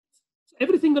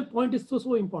every single point is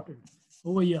so important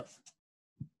over here.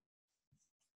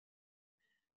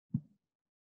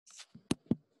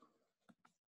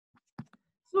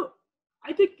 So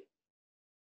I think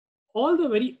all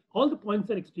the points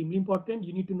are extremely important.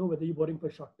 You need to know whether you're borrowing for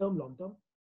short term, long term.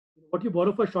 What you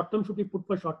borrow for short term should be put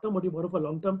for short term. What you borrow for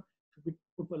long term should be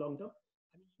put for long term.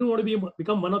 I mean, you don't want to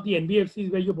become one of the NBFCs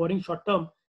where you're borrowing short term,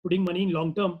 putting money in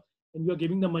long term, and you're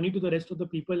giving the money to the rest of the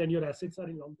people, and your assets are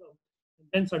in long term. And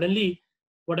then suddenly,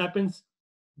 what happens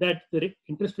that the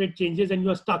interest rate changes and you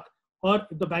are stuck. Or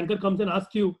if the banker comes and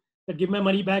asks you that give my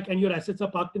money back and your assets are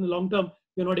parked in the long term,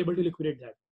 you're not able to liquidate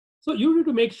that. So you need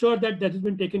to make sure that has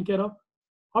been taken care of.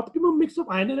 Optimum mix of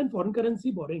INR and foreign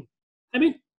currency borrowing. I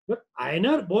mean, your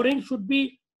INR borrowing should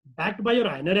be backed by your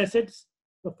INR assets.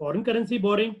 The foreign currency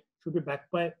borrowing should be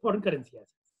backed by foreign currency assets.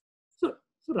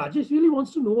 So Rajesh really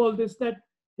wants to know all this, that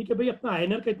ठीक है भाई अपना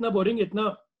INR का इतना borrowing,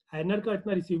 इतना INR का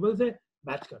इतना receivables है,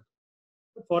 batch कर.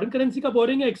 तो foreign currency का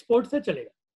borrowing है, export से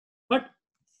चलेगा. But at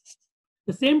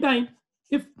the same time,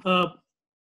 if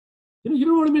you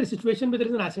don't want to be in a situation where there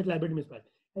is an asset liability mismatch.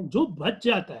 And जो बच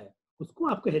जाता है उसको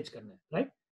आपको hedge करना है, right?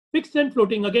 Fixed and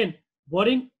floating, again,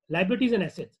 borrowing, liabilities and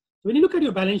assets. So when you look at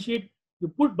your balance sheet, you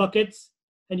put buckets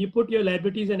and you put your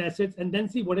liabilities and assets, and then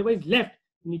see whatever is left,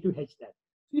 you need to hedge that.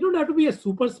 So you don't have to be a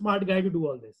super smart guy to do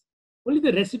all this. Only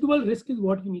the residual risk is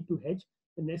what you need to hedge.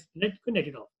 The next, let you net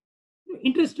it off.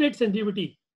 Interest rate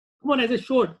sensitivity. Come on, as I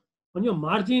showed, on your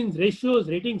margins, ratios,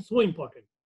 ratings, so important,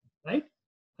 right?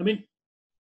 I mean,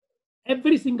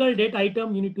 every single debt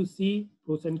item you need to see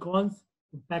pros and cons,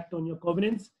 impact on your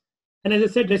covenants. And as I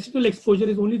said, residual exposure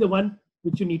is only the one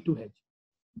which you need to hedge.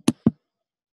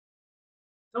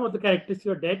 Some of the characteristics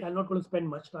of debt, I'm not going to spend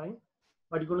much time,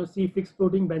 but you're going to see fixed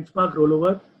floating, benchmark,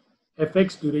 rollover,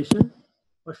 FX, duration.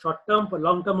 For short term, for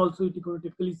long term also, you're going to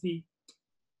typically see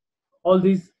all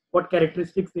these, what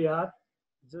characteristics they are.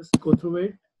 Just go through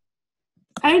it.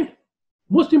 And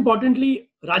most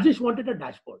importantly, Rajesh wanted a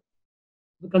dashboard.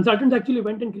 The consultants actually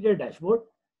went and created a dashboard.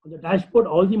 On the dashboard,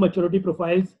 all the maturity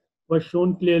profiles were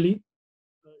shown clearly.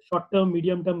 Short term,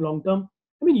 medium term, long term.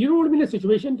 I mean, you don't want to be in a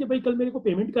situation कि भाई कल मेरे को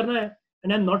payment करना है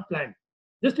and I'm not planned.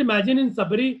 Just imagine in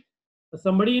somebody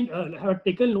had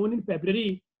taken loan in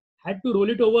February, had to roll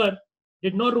it over,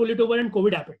 did not roll it over, and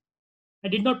COVID happened. I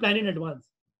did not plan in advance.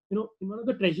 In one of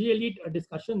the Treasury Elite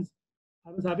discussions,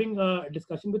 I was having a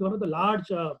discussion with one of the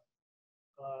large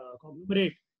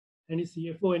conglomerate and his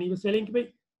CFO, and he was telling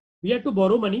me, we had to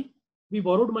borrow money. We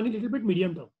borrowed money a little bit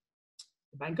medium term.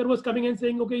 The banker was coming and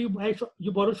saying, okay,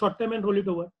 you borrow short term and roll it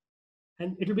over,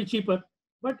 and it will be cheaper.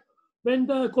 But when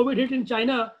the COVID hit in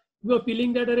China, we were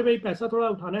feeling that अरे भाई पैसा थोड़ा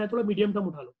उठाना है, थोड़ा medium term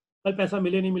उठा लो. कल पैसा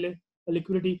मिले नहीं मिले,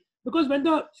 liquidity. Because when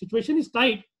the situation is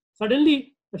tight,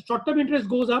 suddenly the short term interest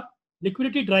goes up,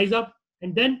 liquidity dries up,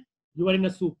 and then you are in a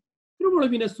soup. You don't want to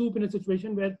be in a soup in a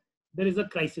situation where there is a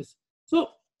crisis. So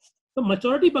the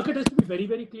maturity bucket has to be very,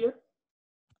 very clear.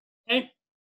 And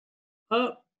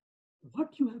what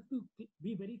you have to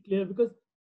be very clear, because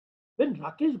when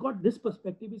Rakesh got this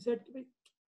perspective, he said, my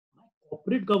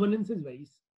corporate governance is very,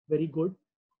 very good.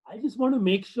 I just want to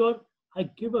make sure I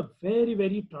give a very,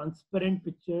 very transparent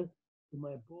picture to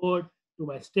my board, to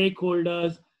my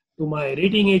stakeholders, to my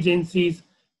rating agencies.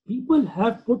 People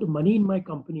have put money in my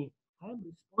company. I am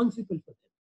responsible for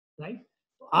them, right?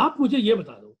 So आप मुझे ये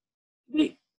बता दो,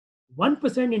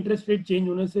 1% interest rate change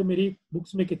होने से मेरी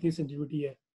books में कितनी सेंसिटिविटी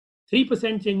है,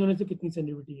 3% चेंज होने से कितनी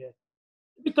सेंसिटिविटी है.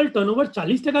 कल टर्नओवर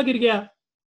 40% गिर गया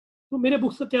तो मेरे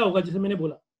बुक्स का क्या होगा, जैसे मैंने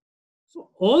बोला. So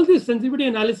all this sensitivity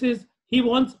analysis he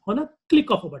wants on a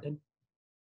click of a button.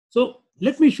 So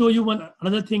let me show you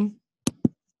another thing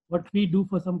what we do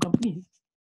for some companies.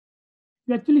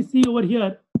 You actually see over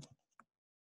here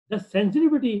the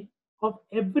sensitivity of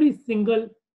every single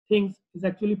things is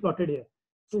actually plotted here.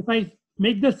 So if I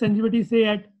make the sensitivity say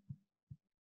at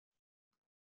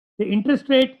the interest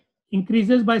rate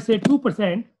increases by say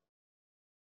 2%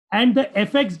 and the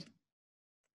FX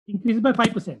increases by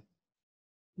 5%.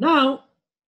 Now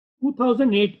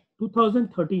 2008,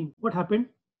 2013, what happened?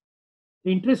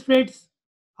 The interest rates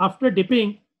after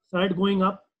dipping started going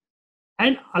up,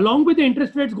 and along with the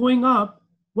interest rates going up,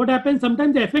 what happens?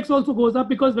 Sometimes the FX also goes up,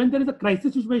 because when there is a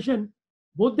crisis situation,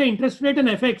 both the interest rate and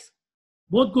FX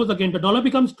both goes again. The dollar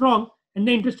becomes strong and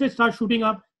the interest rate starts shooting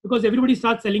up because everybody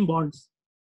starts selling bonds,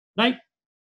 right?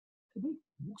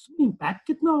 Books में impact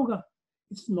कितना होगा?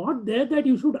 It's not there that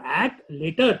you should act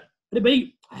later. अरे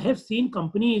भाई, I have seen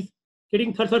companies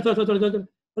getting थर थर थर थर थर थर,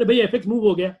 अरे भाई FX मूव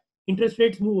हो गया, interest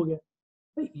rates मूव हो गया,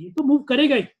 भाई ये तो मूव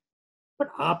करेगा ही, बट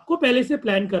आपको पहले से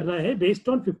प्लान करना है बेस्ड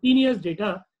ऑन 15 years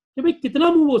डेटा कि भाई कितना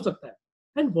मूव हो सकता है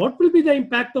and what will be the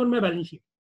impact on my balance sheet.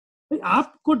 भाई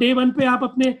आपको डे वन पे आप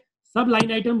अपने सब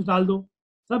लाइन आइटम्स डाल दो,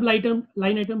 सब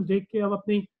लाइन आइटम्स देख के आप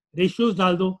अपनी रेशियोज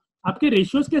डाल दो. आपके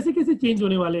रेशियोज कैसे कैसे चेंज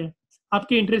होने वाले हैं,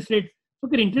 आपके इंटरेस्ट रेट, तो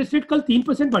अगर इंटरेस्ट रेट कल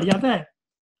 3% बढ़ जाता है,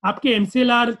 आपके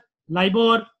MCLR,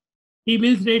 LIBOR, T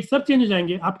bills rate सब चेंज हो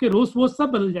जाएंगे, आपके रोस वोस सब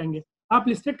बदल जाएंगे. आप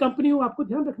लिस्टेड कंपनी हो, आपको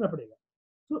ध्यान रखना पड़ेगा.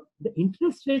 So the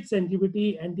interest rate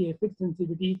sensitivity and the FX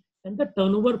sensitivity and the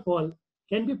turnover fall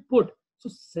can be put. So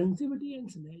sensitivity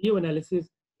and scenario analysis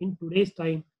in today's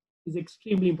time is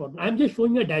extremely important. I'm just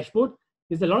showing a dashboard.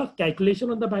 There's a lot of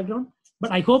calculation on the background,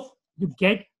 but I hope you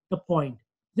get the point.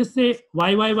 Just say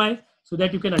why, so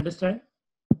that you can understand.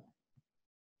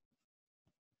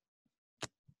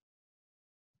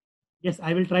 Yes,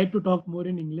 I will try to talk more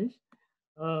in English.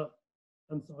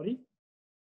 I'm sorry.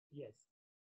 Yes.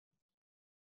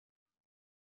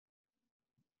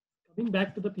 Coming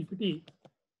back to the PPT,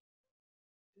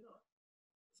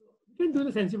 so we can do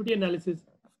the sensitivity analysis.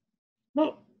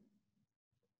 Now,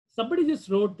 somebody just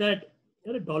wrote that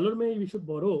a dollar may we should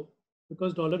borrow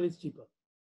because dollar is cheaper.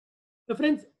 So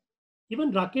friends,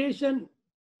 even Rakesh and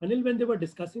Anil, when they were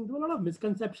discussing, there were a lot of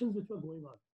misconceptions which were going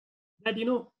on. That,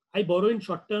 I borrow in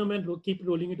short term and keep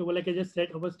rolling it over, like I just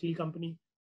said, of a steel company.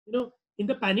 In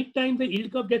the panic time, the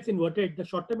yield curve gets inverted. The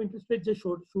short term interest rate just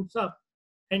shoots up.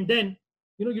 And then,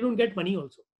 you don't get money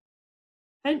also.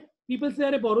 And people say,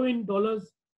 I borrow in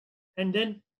dollars and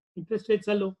then interest rates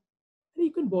are low.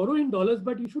 You can borrow in dollars,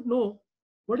 but you should know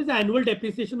what is the annual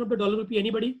depreciation of the dollar rupee.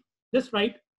 Anybody? Just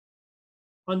write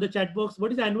on the chat box,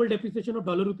 what is the annual depreciation of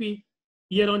dollar rupee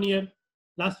year on year,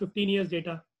 last 15 years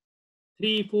data?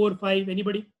 3, 4, 5,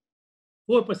 anybody?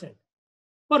 4%.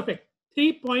 Perfect.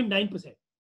 3.9%.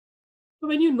 So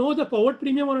when you know the forward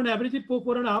premium on an average is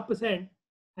 4.5%,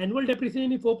 annual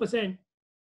depreciation is 4%.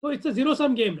 So it's a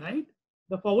zero-sum game, right?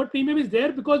 The forward premium is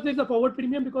there because there's a forward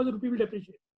premium because the rupee will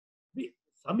depreciate.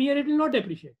 Some year it will not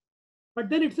depreciate, but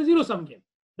then it's a zero-sum game,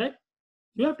 right?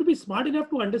 You have to be smart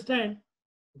enough to understand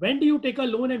when do you take a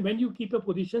loan and when you keep your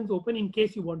positions open in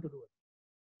case you want to do it.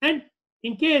 And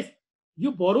in case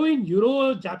you borrow in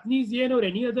euro, Japanese yen, or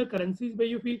any other currencies where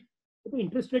you feel the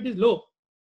interest rate is low,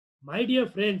 my dear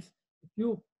friends, if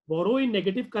you borrow in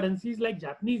negative currencies like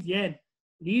Japanese yen,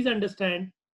 please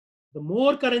understand the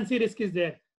more currency risk is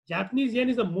there. Japanese yen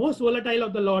is the most volatile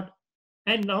of the lot,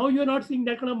 and now you're not seeing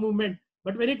that kind of movement.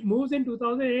 But when it moves in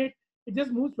 2008, it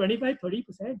just moves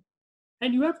 25-30%.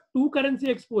 And you have two currency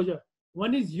exposure.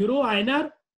 One is Euro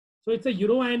INR. So it's a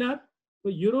Euro INR. So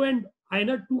Euro and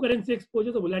INR, two currency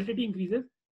exposure, the volatility increases.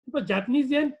 For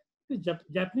Japanese yen,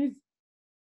 Japanese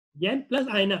yen plus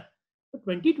INR. So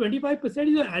 20-25% is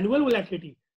your annual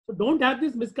volatility. So don't have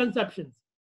these misconceptions.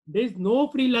 There is no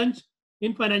free lunch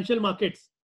in financial markets,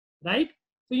 right?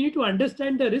 So you need to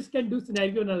understand the risk and do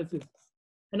scenario analysis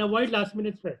and avoid last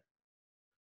minute spread.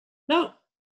 Now,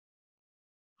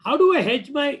 how do I hedge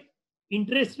my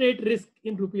interest rate risk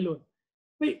in rupee loan?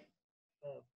 Wait,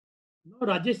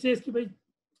 Rajesh says कि भाई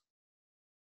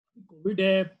COVID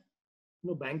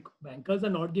hai, bankers are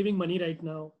not giving money right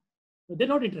now. They're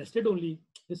not interested only.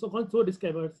 They're so-called so risk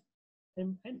averse.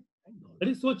 And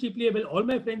dollar is so cheaply available. All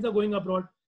my friends are going abroad.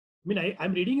 I mean,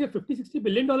 I'm reading that $50-60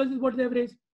 billion is what they have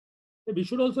raised. We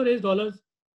should also raise dollars.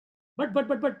 But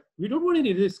we don't want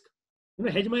any risk.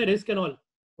 Hedge my risk and all.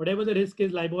 Whatever the risk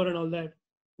is, LIBOR and all that.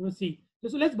 See.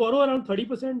 So let's borrow around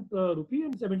 30% rupee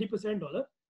and 70% dollar.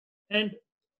 And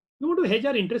we want to hedge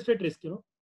our interest rate risk, So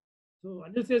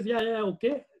Anil says, yeah,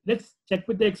 okay. Let's check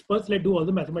with the experts. Let's do all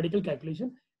the mathematical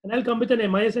calculation. And I'll come with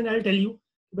an MIS and I'll tell you,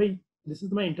 this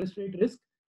is my interest rate risk.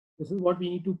 This is what we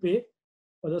need to pay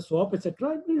for the swap,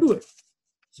 etc. And we'll do it.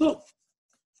 So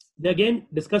they again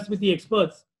discuss with the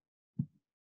experts.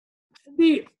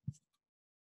 The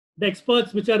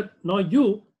experts, which are now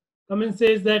you, come and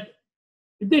says that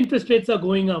if the interest rates are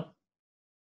going up,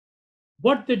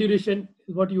 what the duration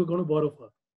is what you're going to borrow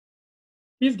for?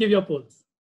 Please give your polls.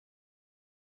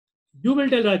 You will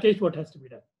tell Rakesh what has to be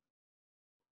done.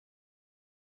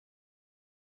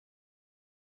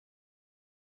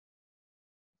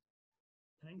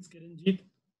 Thanks, Kiranjit.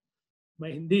 My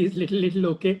Hindi is little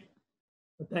okay.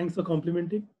 But thanks for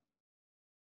complimenting.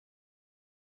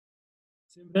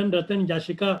 Simran, Ratan,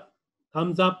 Yashika,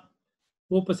 thumbs up.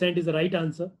 4% is the right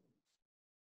answer.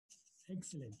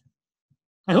 Excellent.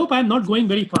 I hope I'm not going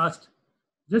very fast.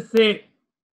 Just say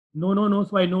no,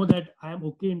 so I know that I am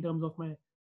okay in terms of my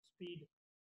speed.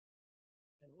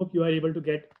 I hope you are able to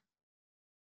get.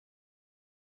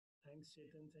 Thanks,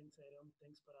 Chetan. Thanks, Airam.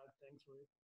 Thanks, Parag. Thanks, Rohit.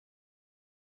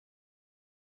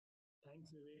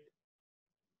 Thanks, Vivek.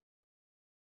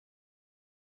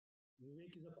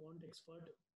 Vivek is a quant expert.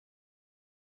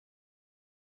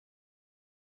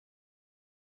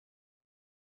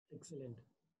 Excellent.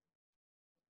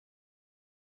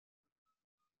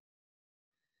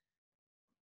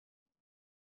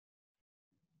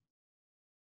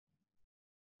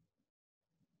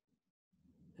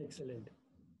 Excellent.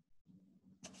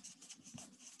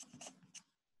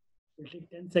 We'll take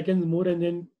 10 seconds more and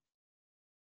then.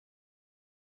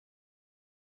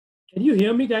 Can you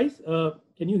hear me, guys?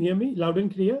 Can you hear me loud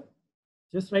and clear?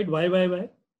 Just write why.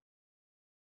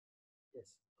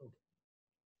 Yes. Okay.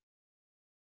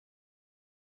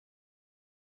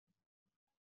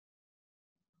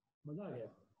 Maza aa gaya.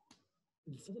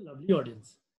 It's such a lovely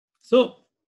audience. So,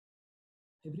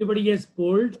 everybody has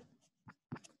polled.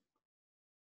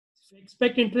 So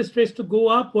expect interest rates to go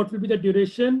up. What will be the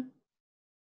duration?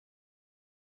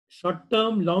 Short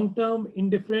term, long term,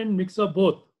 indifferent, mix of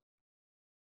both.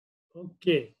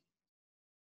 Okay.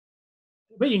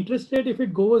 By interest rate, if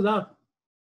it goes up,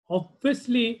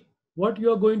 obviously what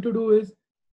you are going to do is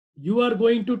you are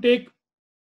going to take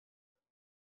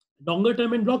longer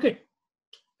term and block it.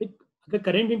 अगर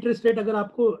current interest rate अगर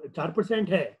आपको 4%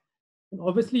 है, then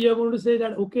obviously you are going to say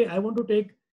that okay, I want to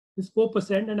take this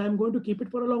 4% and I'm going to keep it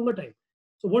for a longer time.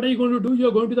 So what are you going to do? You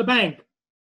are going to the bank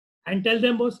and tell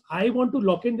them, boss, I want to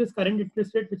lock in this current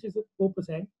interest rate, which is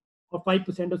 4% or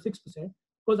 5% or 6%,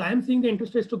 because I am seeing the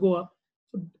interest rates to go up.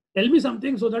 So tell me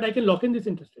something so that I can lock in these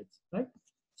interest rates, right?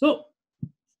 So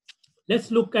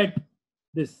let's look at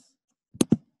this.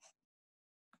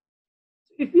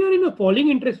 If you are in a falling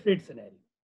interest rate scenario,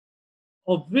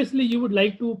 obviously you would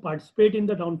like to participate in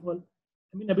the downfall.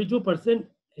 I mean, abhi jo person,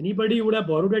 anybody who would have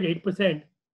borrowed at 8%,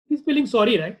 he's feeling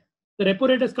sorry, right? The repo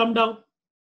rate has come down.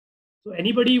 So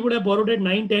anybody who would have borrowed at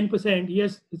 9-10%,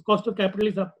 his cost of capital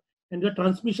is up, and the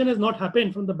transmission has not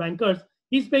happened from the bankers.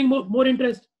 He's paying more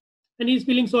interest, and he's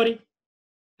feeling sorry.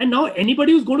 And now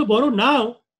anybody who's going to borrow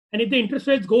now, and if the interest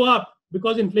rates go up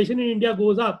because inflation in India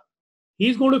goes up,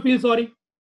 he's going to feel sorry.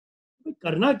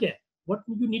 Karna kya hai? What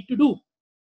you need to do?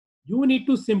 You need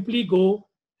to simply go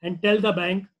and tell the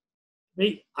bank,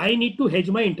 hey, I need to hedge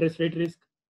my interest rate risk.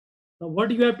 Now, what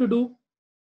do you have to do?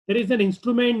 There is an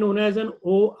instrument known as an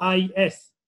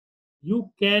OIS.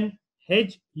 You can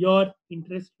hedge your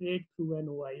interest rate through an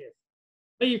OIS.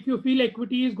 If you feel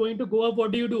equity is going to go up,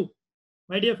 what do you do?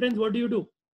 My dear friends, what do you do?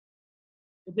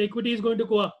 If the equity is going to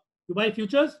go up, you buy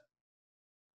futures?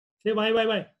 Say why?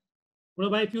 Want to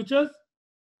buy futures?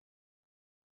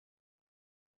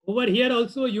 Over here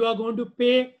also, you are going to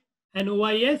pay an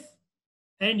OIS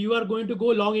and you are going to go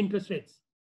long interest rates.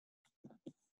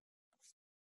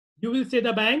 You will say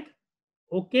the bank,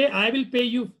 okay, I will pay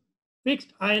you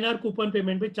fixed INR coupon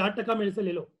payment. भाई 4% मेरे से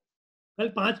ले लो.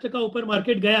 कल 5% ऊपर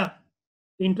market गया,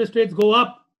 interest rates go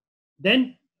up,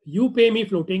 then you pay me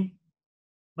floating.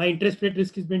 My interest rate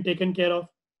risk has been taken care of.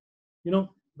 You know,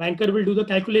 banker will do the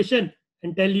calculation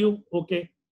and tell you, okay,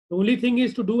 the only thing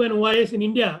is to do an OIS in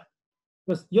India,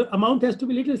 because your amount has to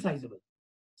be little sizable.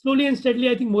 Slowly and steadily,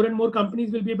 I think more and more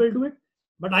companies will be able to do it.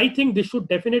 But I think this should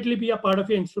definitely be a part of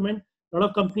your instrument. A lot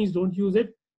of companies don't use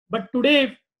it. But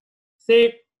today,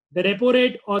 say the repo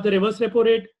rate or the reverse repo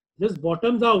rate just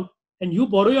bottoms out and you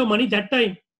borrow your money that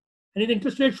time and the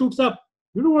interest rate shoots up,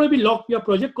 you don't want to be locked. Your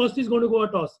project cost is going to go a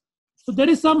toss. So there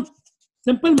is some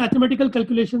simple mathematical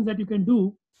calculations that you can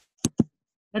do,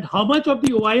 that how much of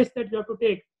the OIS that you have to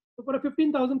take. So for a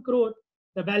 15,000 crore,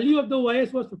 the value of the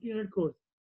OIS was 1,500 crores.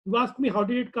 You ask me how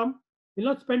did it come? We'll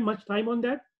not spend much time on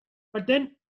that. But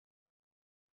then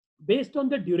based on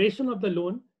the duration of the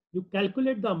loan, you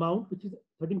calculate the amount, which is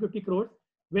 1,350 crores,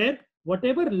 where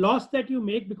whatever loss that you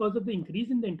make because of the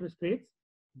increase in the interest rates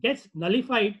gets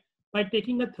nullified by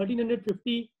taking a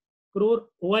 1,350 crore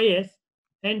OIS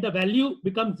and the value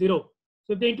becomes zero.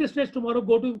 So if the interest rates tomorrow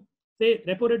go to, say,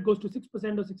 repo rate goes to 6%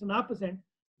 or 6.5%,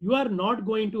 you are not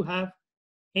going to have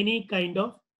any kind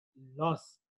of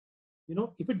loss.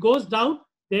 If it goes down,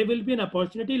 there will be an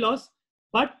opportunity loss,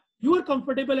 but you are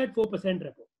comfortable at 4%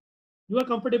 repo. You are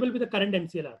comfortable with the current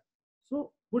MCLR.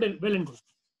 So good, well and good.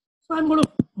 So I'm going to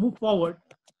move forward.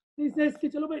 He says, कि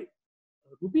चलो भाई,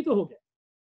 rupee तो हो गया.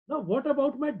 Now what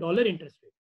about my dollar interest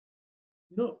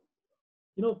rate?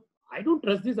 I don't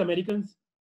trust these Americans.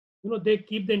 They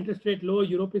keep the interest rate low.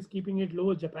 Europe is keeping it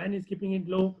low. Japan is keeping it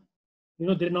low.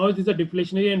 There now is a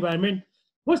deflationary environment.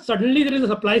 But suddenly there is a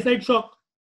supply side shock,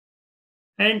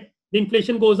 and the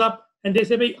inflation goes up, and they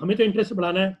say, "Bhai, हमें तो interest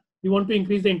बढ़ाना है. We want to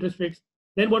increase the interest rates."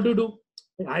 Then what do?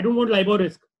 I don't want LIBOR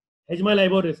risk. Hedge my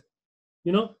LIBOR risk.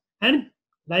 And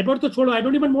LIBOR to chodo. I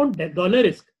don't even want dollar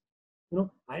risk.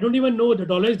 I don't even know the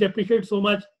dollar is depreciated so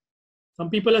much. Some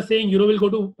people are saying euro will go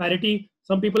to parity.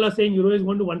 Some people are saying euro is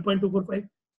going to 1.245.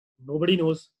 Nobody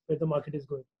knows where the market is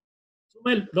going. So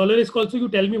my dollar risk also, you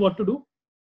tell me what to do,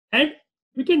 and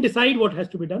we can decide what has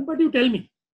to be done, but you tell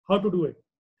me how to do it.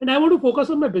 And I want to focus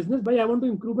on my business, but I want to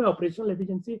improve my operational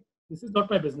efficiency. This is not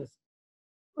my business.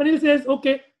 Anil says,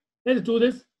 okay, let's do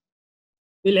this.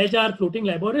 We'll hedge our floating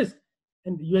LIBOR risk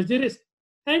and USD risk.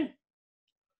 And,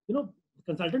 the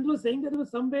consultant was saying that there were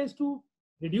some ways to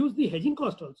reduce the hedging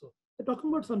cost also. They're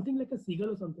talking about something like a seagull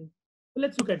or something. So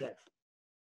let's look at that.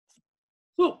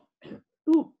 So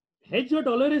to hedge your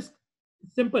dollar risk,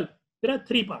 it's simple. There are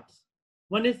three parts.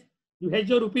 One is you hedge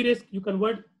your rupee risk, you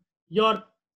convert your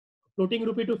floating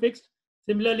rupee to fixed.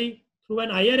 Similarly, through an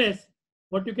IRS,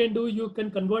 what you can do, you can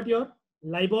convert your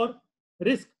LIBOR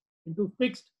risk into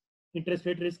fixed interest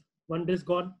rate risk. One risk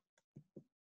gone.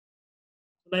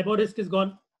 LIBOR risk is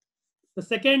gone. The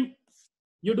second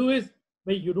you do is,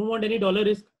 you don't want any dollar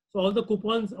risk. So all the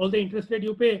coupons, all the interest rate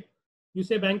you pay, you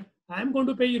say, bank, I'm going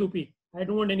to pay you rupee. I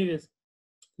don't want any risk.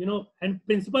 And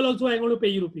principal also, I'm going to pay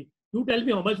you rupee. You tell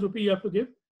me how much rupee you have to give,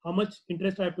 how much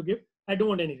interest I have to give. I don't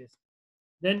want any risk.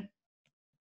 Then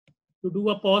to do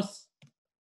a pause,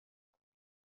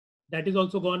 that is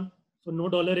also gone. So no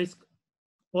dollar risk,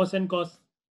 pause and cost.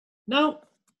 Now,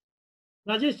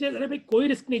 Rajesh says, अरे भाई कोई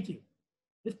risk नहीं चाहिए,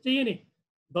 risk चाहिए नहीं.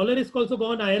 Dollar risk also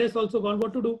gone, IRS also gone.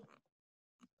 What to do?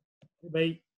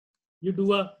 By you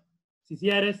do a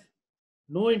CCRS,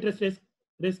 no interest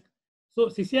risk. So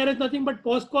CCRS nothing but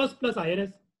post cost plus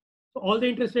IRS. So all the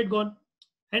interest rate gone.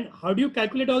 And how do you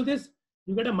calculate all this?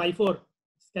 You get a MY4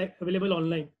 available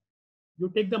online. You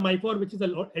take the MY4, which is a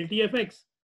LTFX,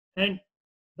 and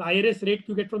the IRS rate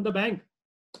you get from the bank.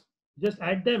 Just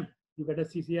add them. You get a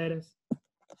CCRS.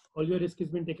 All your risk has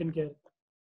been taken care of.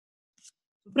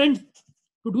 So friends,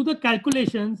 to do the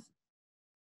calculations,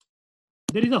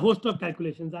 there is a host of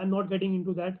calculations. I'm not getting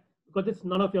into that because it's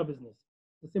none of your business.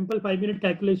 A simple 5-minute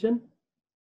calculation,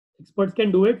 experts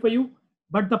can do it for you.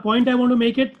 But the point I want to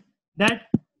make it that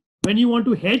when you want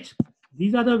to hedge,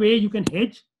 these are the way you can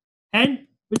hedge. And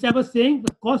which I was saying,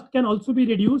 the cost can also be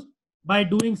reduced by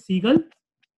doing Seagull.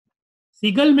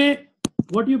 Seagull may,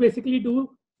 what you basically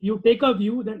do, you take a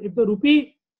view that if the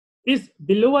rupee is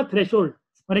below a threshold,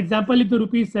 for example, if the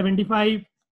rupee is 75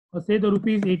 or say the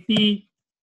rupee is 80,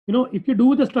 if you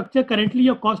do the structure currently,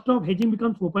 your cost of hedging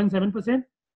becomes 4.7%.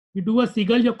 You do a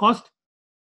Seagull, your cost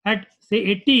at say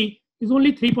 80 is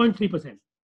only 3.3%.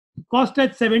 Cost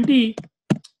at 70,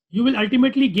 you will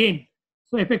ultimately gain.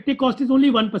 So effective cost is only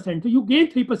 1%. So you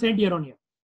gain 3% year on year.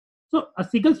 So a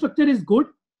Seagull structure is good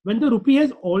when the rupee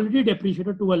has already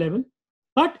depreciated to a level.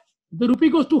 But if the rupee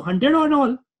goes to 100 on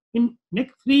all in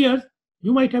next 3 years,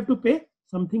 you might have to pay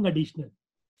something additional.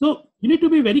 So you need to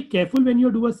be very careful when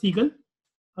you do a Seagull.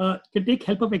 You can take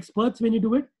help of experts when you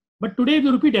do it. But today, if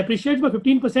the rupee depreciates by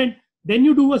 15%, then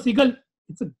you do a Seagull.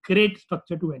 It's a great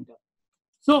structure to enter.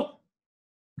 So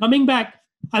coming back,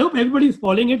 I hope everybody is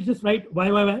following it. Just write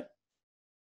why.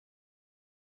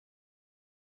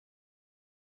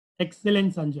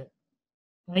 Excellent, Sanjay.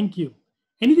 Thank you.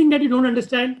 Anything that you don't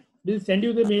understand, we'll send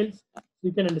you the mails so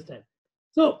you can understand.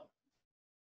 So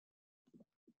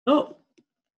now,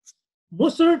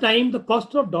 most of the time, the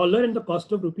cost of dollar and the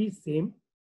cost of rupee is same.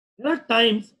 There are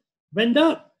times when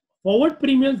the forward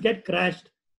premiums get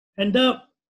crashed and the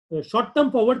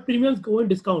short-term forward premiums go in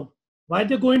discount. Why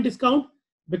they go in discount?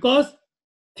 Because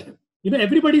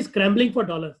everybody is scrambling for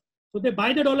dollars. So they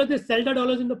buy the dollars, they sell the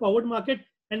dollars in the forward market,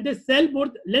 and they sell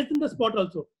less than the spot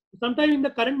also. Sometimes in the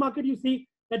current market, you see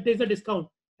that there's a discount.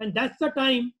 And that's the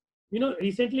time,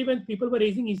 recently when people were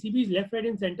raising ECBs left, right,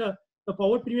 and center, the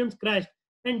forward premiums crashed.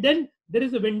 And then there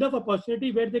is a window of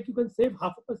opportunity where you can save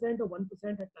 0.5% or 1%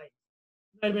 at times.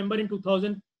 I remember in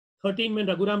 2013 when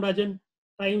Raghuram Rajan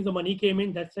times the money came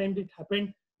in, that time it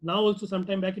happened. Now also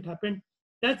sometime back it happened.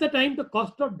 That's the time the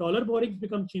cost of dollar borrowings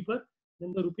become cheaper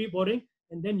than the rupee borrowing,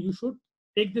 and then you should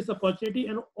take this opportunity,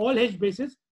 and all hedge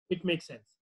basis, it makes sense.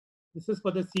 This is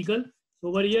for the seagull. So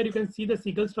over here, you can see the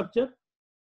seagull structure.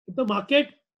 If the market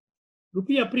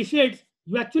rupee appreciates,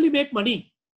 you actually make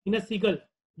money in a seagull.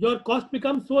 Your cost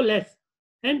becomes so less.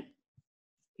 And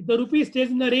if the rupee stays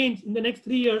in the range in the next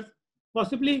 3 years,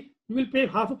 possibly you will pay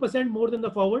 0.5% more than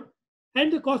the forward,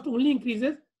 and the cost only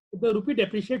increases if the rupee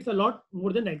depreciates a lot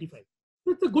more than 95.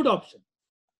 So it's a good option.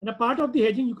 And a part of the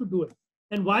hedging, you could do it.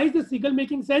 And why is the seagull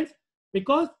making sense?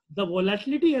 Because the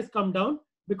volatility has come down,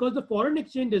 because the foreign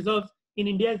exchange reserves in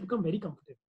India has become very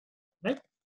comfortable. Right?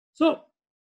 So,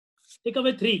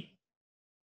 takeaway 3.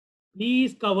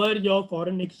 Please cover your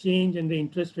foreign exchange and the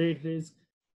interest rate risk.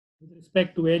 With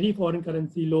respect to any foreign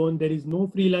currency loan, there is no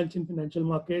free lunch in financial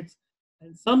markets.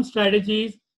 And some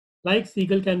strategies like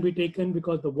Seagull can be taken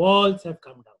because the walls have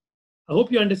come down. I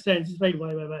hope you understand. This is right.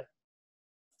 Why?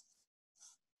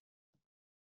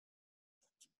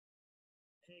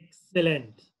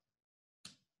 Excellent.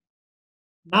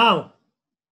 Now,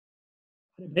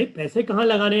 भाई पैसे कहाँ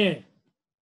लगाने हैं?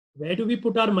 Where do we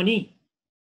put our money?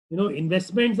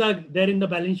 Investments are there in the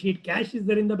balance sheet. Cash is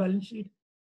there in the balance sheet.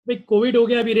 Like COVID ho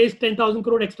gaya, we raised 10,000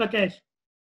 crore extra cash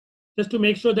just to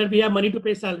make sure that we have money to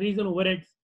pay salaries and overheads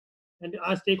and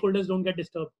our stakeholders don't get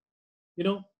disturbed.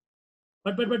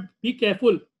 But be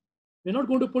careful. We're not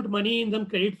going to put money in some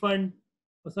credit fund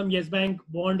or some Yes Bank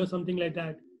bond or something like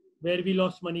that where we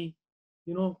lost money.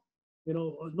 No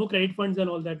credit funds and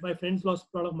all that. My friends lost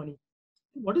a lot of money.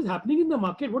 What is happening in the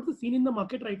market? What's the scene in the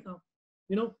market right now?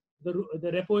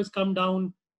 The repo has come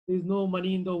down. There's no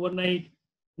money in the overnight.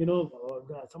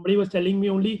 Somebody was telling me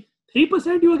only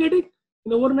 3% you are getting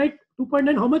in overnight.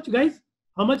 2.9. How much, guys?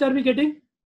 How much are we getting?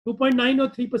 2.9 or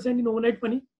 3% in overnight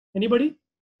money? Anybody?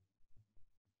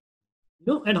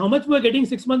 No. And how much we were getting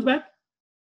 6 months back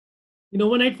in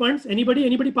overnight funds?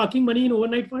 Anybody parking money in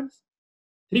overnight funds?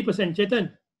 3%.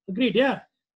 Chetan, agreed? Yeah,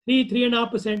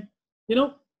 3.5%.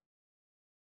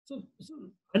 So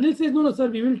Anil says, no, sir,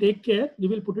 we will take care. We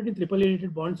will put it in AAA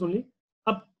rated bonds only.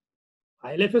 अब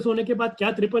ILFS होने के बाद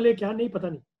क्या AAA क्या नहीं पता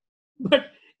नहीं. But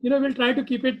we'll try to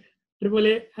keep it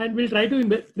AAA and we'll try to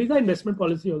invest. These are investment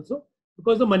policy also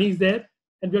because the money is there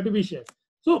and we have to be sure.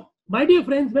 So my dear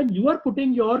friends, when you are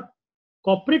putting your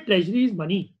corporate treasuries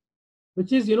money,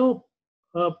 which is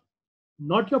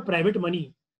not your private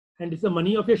money and it's the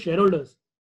money of your shareholders,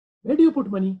 where do you put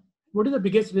money? What is the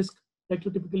biggest risk that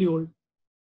you typically hold?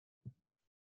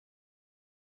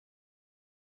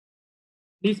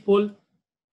 Please poll.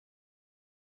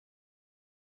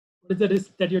 What is the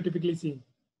risk that you're typically seeing?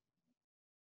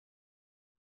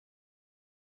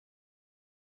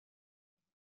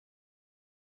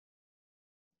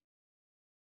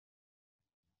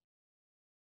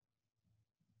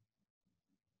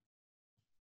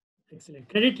 Excellent.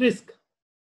 Credit risk.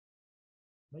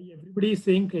 Everybody is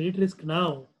saying credit risk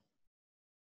now.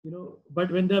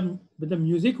 But when the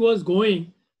music was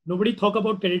going, nobody talked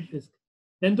about credit risk.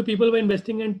 Then the people were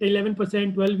investing in 11%,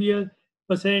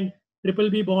 12% triple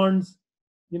B bonds,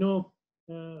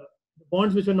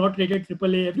 bonds which were not rated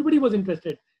AAA. Everybody was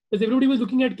interested because everybody was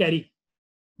looking at carry.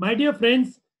 My dear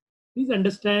friends, please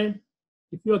understand,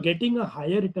 if you are getting a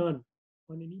higher return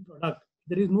on any product,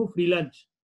 there is no free lunch.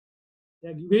 They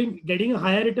are getting a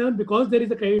higher return because there is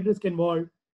a credit risk involved.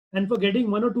 And for getting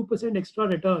 1 or 2% extra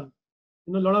return,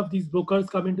 a lot of these brokers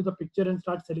come into the picture and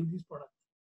start selling these products.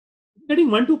 Getting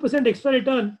 1-2% extra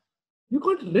return, you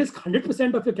can't risk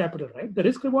 100% of your capital, right? The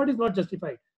risk reward is not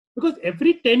justified because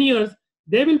every 10 years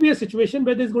there will be a situation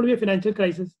where there's going to be a financial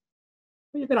crisis.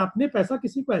 So if आपने पैसा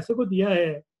किसी को ऐसे को दिया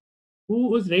है,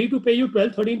 who is ready to pay you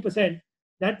 12-13%,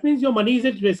 that means your money is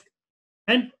at risk.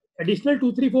 And additional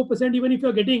 2-3-4%, even if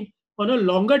you're getting on a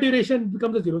longer duration,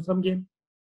 becomes a zero-sum game.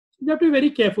 So you have to be very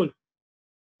careful.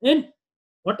 And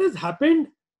what has happened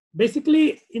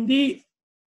basically in the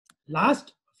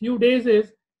last few days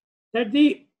is that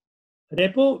the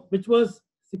repo, which was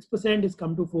 6%, has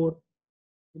come to 4%.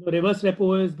 Reverse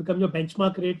repo has become your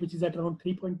benchmark rate, which is at around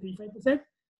 3.35%.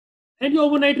 And your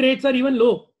overnight rates are even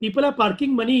low. People are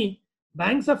parking money.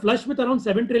 Banks are flush with around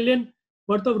 7 trillion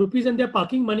worth of rupees and they're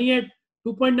parking money at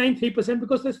 2.93%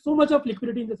 because there's so much of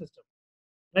liquidity in the system,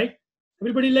 right?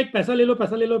 Everybody like paisa le lo,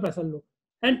 paisa le lo, paisa le lo.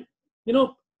 And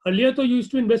earlier though you used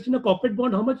to invest in a corporate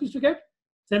bond, how much you used to get?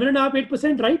 7.5%,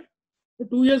 8%, right? So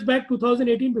 2 years back,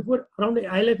 2018, before around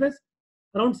ILFS,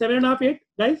 around 7.5%, 8%,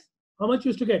 guys, how much you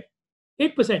used to get?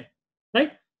 8%,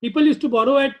 right? People used to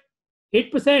borrow at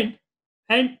 8%.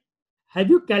 And have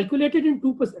you calculated in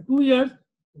 2 years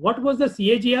what was the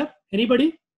CAGR?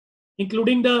 Anybody?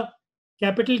 Including the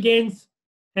capital gains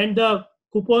and the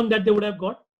coupon that they would have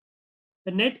got.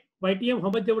 The net YTM, how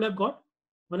much they would have got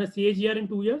on a CAGR in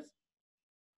 2 years?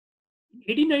 In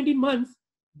 18, 19 months,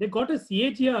 they got a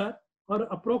CAGR or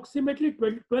approximately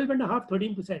 12 and a half,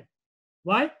 13%.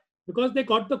 Why? Because they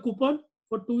got the coupon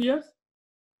for 2 years.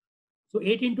 So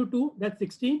 8 into 2, that's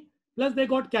 16. Plus they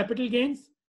got capital gains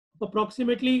of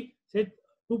approximately, say,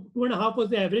 two and a half was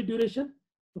the average duration.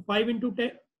 So 5 into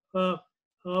 10, uh,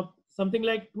 something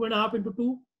like 2.5 into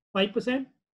 2, 5%.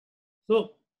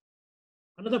 So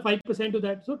another 5% to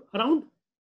that. So around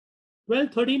 12,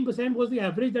 13% was the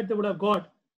average that they would have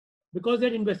got because they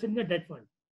had invested in a debt fund.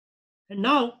 And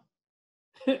now,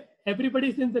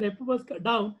 everybody, since the repo was cut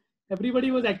down,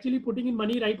 everybody was actually putting in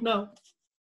money right now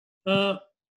uh,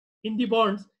 in the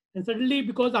bonds. And suddenly,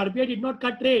 because RBI did not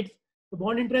cut rates, the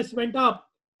bond interest went up,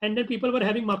 and then people were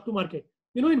having mark to market.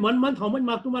 You know, in 1 month, how much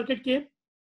mark to market came?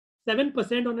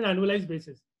 7% on an annualized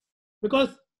basis, because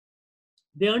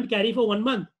they earned carry for 1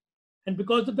 month, and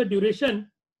because of the duration,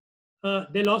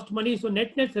 they lost money. So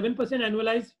net 7%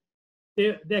 annualized,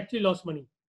 they actually lost money.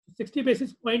 60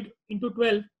 basis point into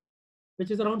 12, which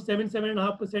is around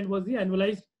 7.5% was the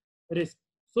annualized risk.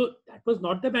 So that was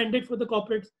not the mandate for the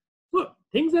corporates. So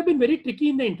things have been very tricky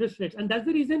in the interest rates, and that's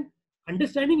the reason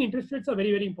understanding interest rates are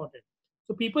very, very important.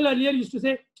 So people earlier used to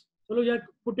say, "Chalo, yeah,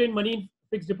 put in money in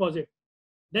fixed deposit."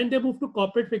 Then they moved to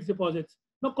corporate fixed deposits.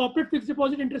 Now corporate fixed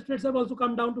deposit interest rates have also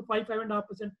come down to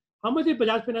 5.5%. How much is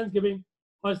Bajaj Finance giving,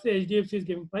 or say HDFC is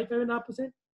giving?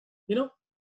 5.5%. You know,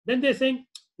 then they're saying,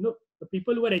 the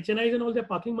people who are HNIs and all, they're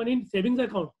parking money in savings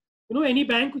account. Any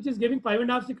bank which is giving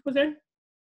 5.5%, 6%,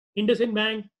 IndusInd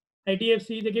Bank,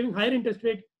 IDFC, they're giving higher interest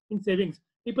rate in savings.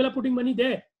 People are putting money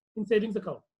there in savings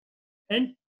account.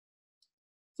 And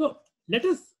so let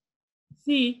us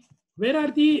see where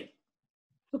are the,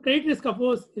 so credit risk, of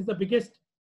course, is the biggest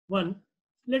one.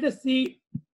 Let us see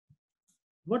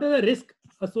what are the risks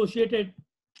associated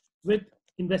with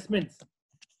investments.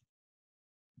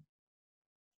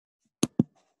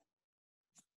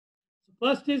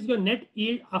 First is your net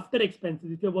yield after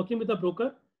expenses. If you're working with a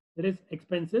broker, there is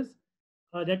expenses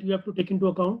that you have to take into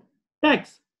account.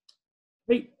 Tax.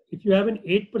 Right? If you have an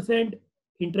 8%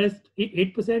 interest,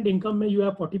 8% income, you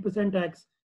have 40% tax,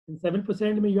 and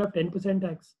 7% you have 10%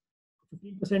 tax,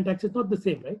 15% tax. Is not the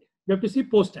same, right? You have to see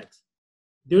post-tax.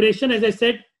 Duration, as I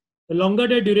said, the longer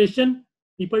the duration,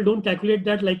 people don't calculate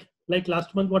that like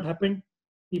last month what happened.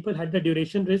 People had the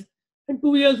duration risk, and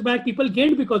 2 years back, people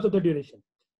gained because of the duration.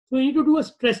 So you need to do a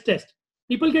stress test.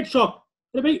 People get shocked.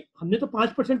 अरे भाई हमने तो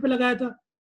 5% पे लगाया था,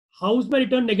 house में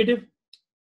return negative.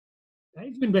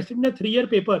 Right? You invested in a 3-year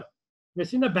paper,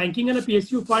 invested in a banking and a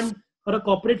PSU fund or a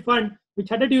corporate fund which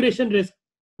had a duration risk.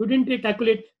 You didn't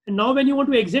calculate, and now when you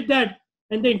want to exit that,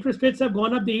 and the interest rates have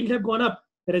gone up, the yields have gone up,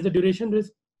 there is a duration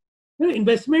risk.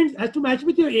 Investments has to match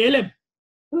with your ALM.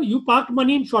 You parked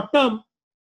money in short term,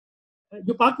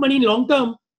 you park money in long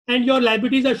term, and your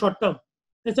liabilities are short term.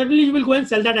 And suddenly you will go and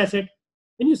sell that asset.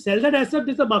 When you sell that asset,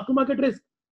 there's a mark to market risk.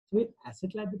 So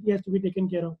asset liability has to be taken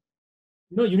care of.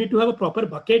 You need to have a proper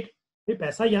bucket.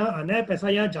 पैसा यहाँ आना है, पैसा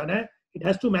यहाँ जाना है. It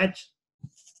has to match.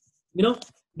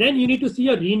 Then you need to see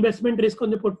a reinvestment risk on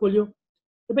the portfolio.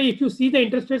 So if you see the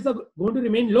interest rates are going to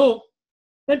remain low,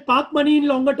 then park money in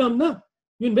longer term.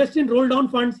 You invest in roll down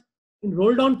funds. In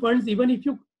roll down funds, even if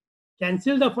you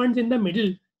cancel the funds in the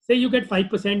middle, say you get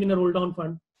 5% in a roll down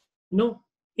fund,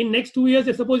 in next 2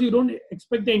 years, suppose you don't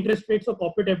expect the interest rates of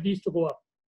corporate FDs to go up.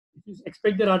 If you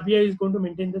expect that RBI is going to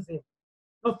maintain the same.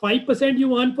 Now 5%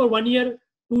 you earn for 1 year,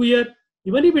 2 year,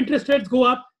 even if interest rates go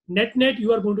up, net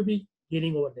you are going to be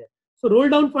gaining over there. So roll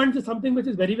down funds is something which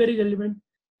is very, very relevant.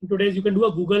 In today's, you can do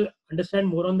a Google, understand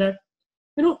more on that.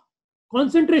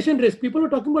 Concentration risk. People were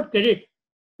talking about credit.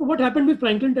 So what happened with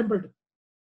Franklin Templeton?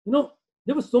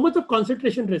 There was so much of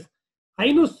concentration risk.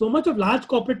 I know so much of large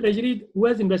corporate treasury who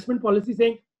has investment policy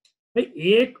saying, hey,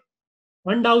 एक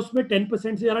fund house में 10%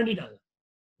 से ज़्यादा नहीं डालना.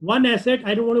 One asset,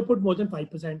 I don't want to put more than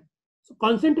 5%. So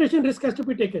concentration risk has to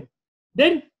be taken.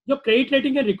 Then your credit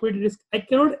rating and liquidity risk. I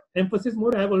cannot emphasize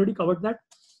more. I have already covered that.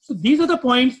 So these are the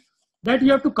points that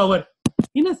you have to cover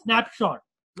in a snapshot.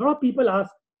 A lot of people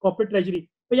ask corporate treasury,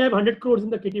 hey, I have 100 crores in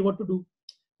the kitty, what to do?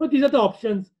 So these are the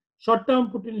options. Short term,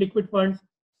 put in liquid funds.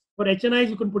 For HNIs,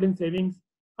 you can put in savings.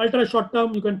 Ultra short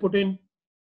term, you can put in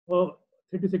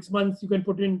 3 to 6 months. You can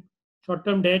put in short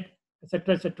term debt,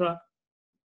 etc., etc.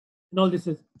 And all this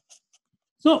is.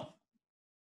 So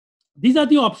these are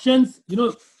the options.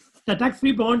 The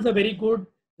tax-free bonds are very good.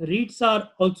 The REITs are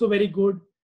also very good.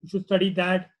 You should study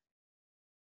that.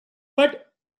 But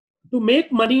to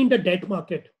make money in the debt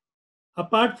market,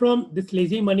 apart from this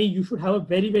lazy money, you should have a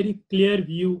very, very clear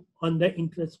view on the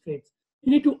interest rates.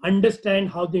 You need to understand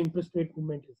how the interest rate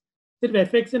movement is. सिर्फ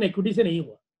FX and equities से नहीं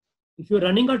हुआ. If you're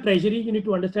running a treasury, you need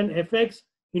to understand FX,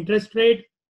 interest rate,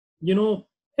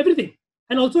 everything,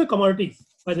 and also commodities,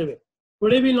 by the way.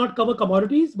 Today we will not cover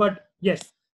commodities, but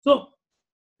yes. So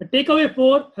the takeaway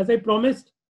 4, as I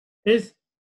promised, is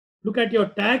look at your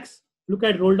tax, look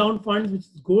at roll down funds, which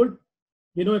is good.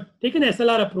 Take an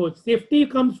SLR approach. Safety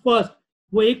comes first.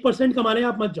 वो 1% कमाने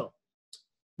आप मत जाओ.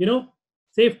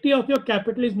 Safety of your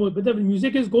capital is more. But the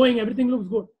music is going, everything looks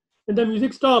good. When the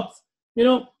music stops,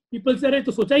 people say, अरे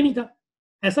तो सोचा ही नहीं था.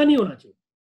 ऐसा नहीं होना चाहिए.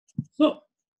 So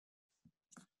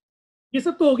ये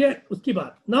सब तो हो गया उसकी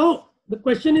बात. Now the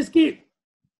question is कि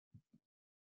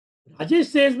Rajesh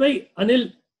says, भाई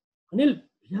Anil,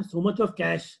 we have so much of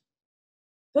cash.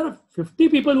 There are 50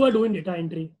 people who are doing data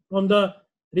entry. From the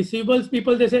receivables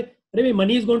people, they say,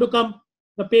 money is going to come.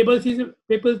 The payables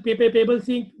people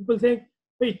saying,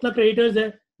 itna creditors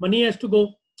hai, money has to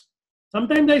go.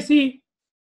 Sometimes I see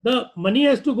the money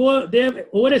has to go, they have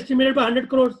overestimated by 100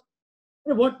 crores.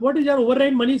 What is your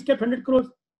override? Money is kept 100 crores.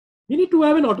 We need to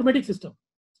have an automatic system.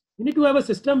 We need to have a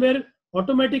system where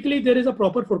automatically there is a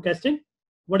proper forecasting.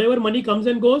 Whatever money comes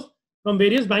and goes from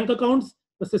various bank accounts,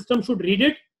 the system should read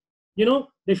it.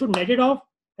 They should net it off,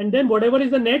 and then whatever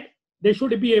is the net, they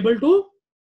should be able to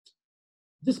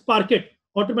just park it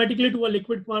automatically to a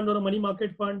liquid fund or a money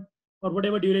market fund or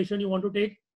whatever duration you want to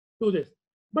take to this.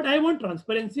 But I want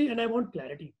transparency and I want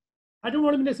clarity. I don't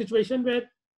want to be in a situation where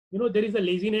there is a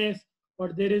laziness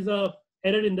or there is a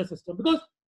error in the system, because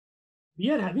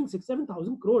we are having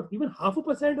 6,000-7,000 crores. Even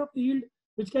 0.5% of the yield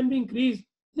which can be increased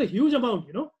is a huge amount.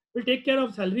 Will take care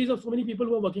of salaries of so many people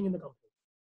who are working in the company.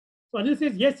 So Anil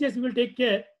says, yes, we will take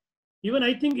care. Even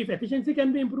I think if efficiency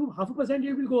can be improved, 0.5%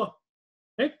 yield will go up,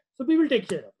 right? So we will take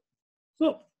care of it.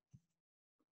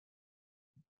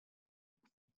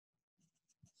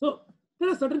 So there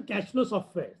are certain cash flow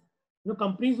software.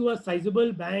 Companies who are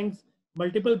sizable, banks,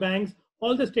 multiple banks,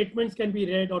 all the statements can be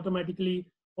read automatically.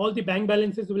 All the bank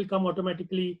balances will come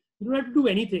automatically. You don't have to do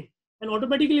anything. And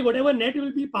automatically, whatever net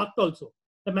will be parked also.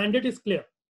 The mandate is clear.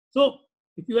 So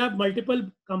if you have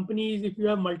multiple companies, if you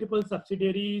have multiple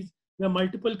subsidiaries, you have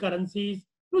multiple currencies,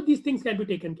 these things can be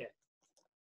taken care.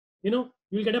 You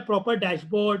will get a proper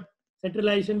dashboard,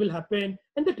 centralization will happen,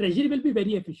 and the treasury will be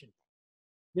very efficient.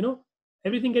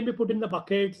 Everything can be put in the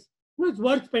buckets. It's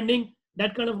worth spending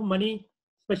that kind of money,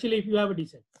 especially if you have a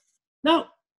decent. Now,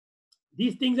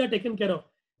 these things are taken care of.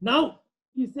 Now,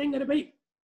 he's saying, what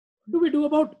do we do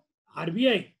about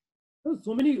RBI?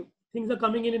 So many things are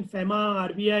coming in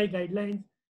FEMA, RBI guidelines.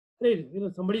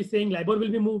 Somebody is saying LIBOR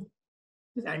will be moved.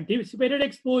 This anticipated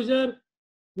exposure,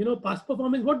 past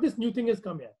performance, what this new thing has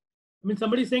come here.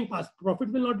 Somebody is saying past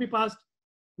profit will not be passed,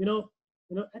 and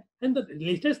the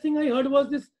latest thing I heard was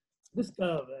this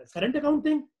current account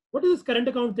thing. What is this current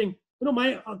account thing?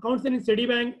 My accounts in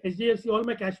Citibank, HDFC, all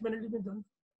my cash management is done.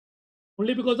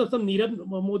 Only because of some Nirav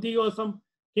Modi or some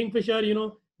Kingfisher,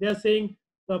 they are saying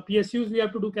the PSUs we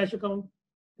have to do cash account.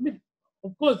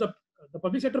 Of course, the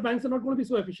public sector banks are not going to be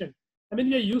so efficient.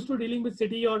 We are used to dealing with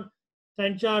Citi or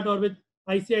Stanchart or with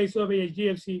ICICI or with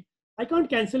HDFC. I can't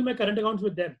cancel my current accounts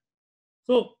with them.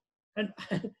 So, and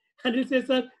it says,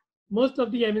 sir, most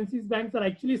of the MNCs banks are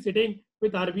actually sitting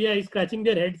with RBI, scratching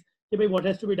their heads, okay, what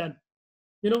has to be done,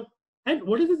 and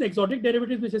what is this exotic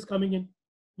derivatives which is coming in,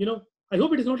 I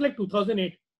hope it is not like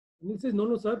 2008. And he says,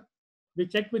 no, sir, we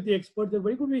checked with the experts, they're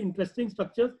very good, very interesting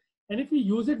structures, and if we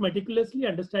use it meticulously,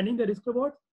 understanding the risk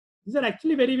rewards, these are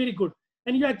actually very, very good.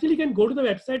 And you actually can go to the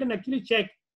website and actually check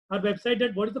our website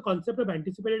that what is the concept of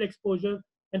anticipated exposure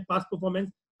and past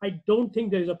performance. I don't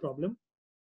think there is a problem.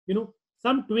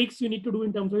 Some tweaks you need to do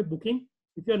in terms of booking.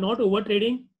 If you're not over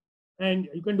trading and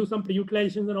you can do some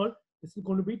pre-utilizations and all, this is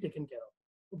going to be taken care of.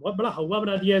 बहुत बड़ा हवा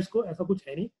बना दिया इसको, ऐसा कुछ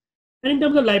है नहीं. And in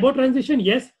terms of LIBOR transition,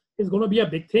 yes, it's going to be a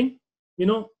big thing. In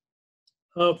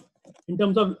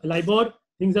terms of LIBOR,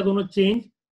 things are going to change.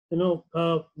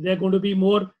 They're going to be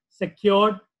more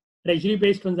secured,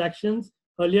 treasury-based transactions.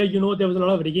 Earlier, there was a lot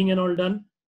of rigging and all done.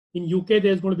 In UK,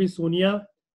 there's going to be Sonia.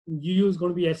 In EU is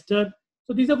going to be Esther.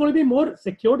 So these are going to be more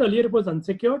secured. Earlier, it was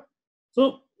unsecured.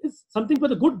 So it's something for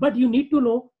the good, but you need to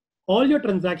know all your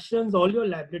transactions, all your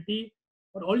liability,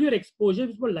 or all your exposure,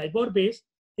 which were LIBOR-based,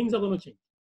 things are going to change.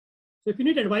 So if you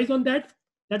need advice on that,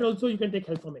 that also you can take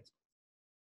help from experts.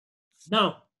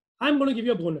 Now, I'm going to give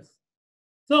you a bonus.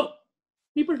 So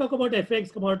people talk about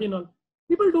FX, commodity and all.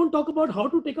 People don't talk about how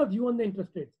to take a view on the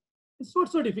interest rates. It's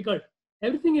not so difficult.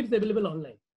 Everything is available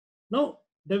online. Now,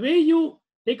 the way you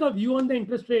take a view on the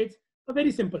interest rates are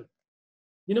very simple.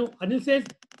 Anil says,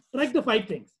 track the 5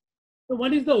 things. So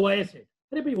one is the OIS rate.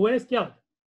 OIS kya?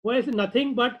 OIS is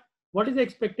nothing but what is the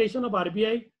expectation of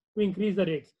RBI to increase the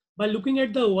rates. By looking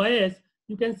at the OIS,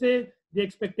 you can say the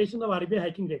expectation of RBI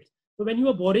hiking rates. So when you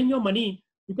are borrowing your money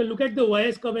You can look at the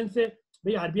OIS curve and say,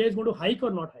 "Hey, RBI is going to hike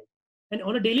or not hike," and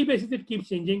on a daily basis it keeps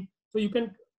changing. So you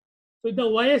can, so if the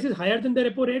OIS is higher than the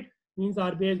repo rate, means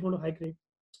RBI is going to hike rate.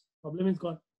 Problem is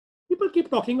gone. People keep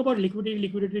talking about liquidity,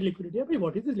 liquidity, liquidity. Hey,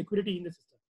 what is this liquidity in the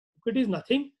system? Liquidity is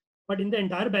nothing, but in the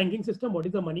entire banking system, what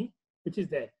is the money which is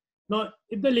there? Now,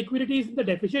 if the liquidity is in the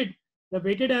deficit, the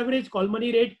weighted average call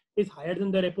money rate is higher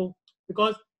than the repo,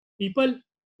 because people,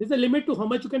 there's a limit to how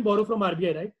much you can borrow from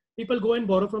RBI, right? People go and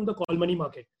borrow from the call money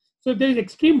market. So if there is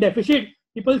extreme deficit,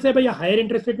 people say, "Bhai, higher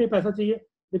interest rate mein paisa chahiye."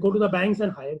 They go to the banks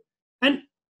and hire. And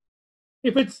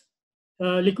if it's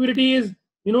liquidity is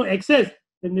excess,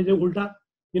 then there's a ulta.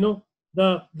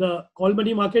 The call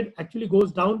money market actually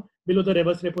goes down below the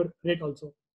reverse repo rate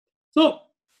also. So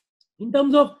in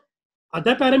terms of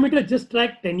other parameters, just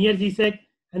track 10-year GSEC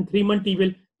and 3-month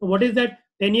T-bill. So what is that?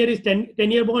 10-year is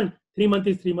 10-year bond, 3-month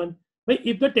is 3-month. But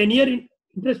if the 10-year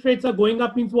interest rates are going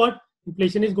up, means what?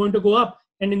 Inflation is going to go up,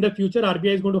 and in the future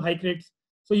RBI is going to hike rates.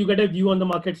 So you get a view on the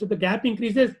market. So the gap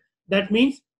increases. That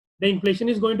means the inflation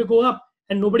is going to go up,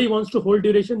 and nobody wants to hold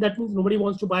duration. That means nobody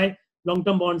wants to buy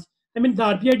long-term bonds. I mean, the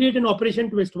RBI did an operation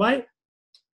twist. Why?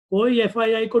 कोई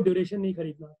FII को duration नहीं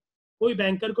खरीदना, कोई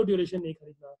banker को duration नहीं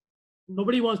खरीदना.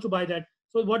 Nobody wants to buy that.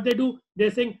 So what they do,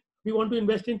 they're saying, we want to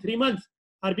invest in 3 months.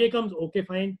 RBI comes, okay,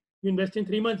 fine. You invest in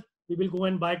 3 months, we will go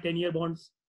and buy 10-year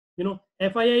bonds.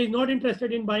 FII is not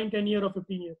interested in buying 10-year or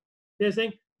 15-year. They're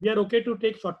saying we are okay to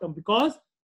take short term, because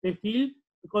they feel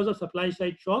because of supply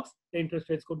side shocks, the interest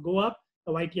rates could go up,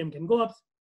 the YTM can go up.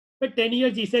 But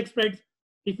 10-year GSEC spreads,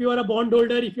 if you are a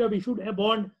bondholder, if you have issued a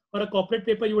bond or a corporate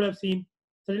paper, you would have seen.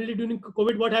 Suddenly during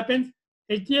COVID, what happens?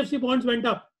 HDFC bonds went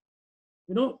up.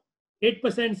 8%,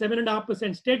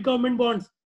 7.5%. State government bonds,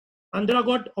 Andhra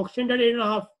got auctioned at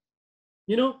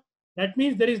 8.5%. That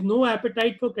means there is no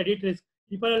appetite for credit risk.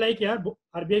 People are like, "Yeah,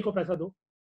 RBI ko paisa do.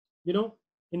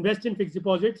 Invest in fixed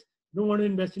deposits. Don't want to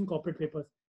invest in corporate papers."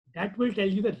 That will tell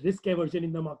you the risk aversion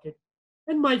in the market.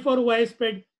 And MIFOR OIS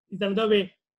spread is another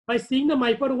way. By seeing the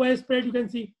MIFOR OIS spread, you can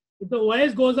see if the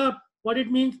OIS goes up, what it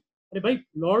means. A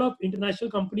lot of international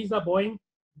companies are buying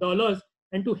dollars,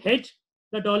 and to hedge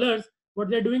the dollars, what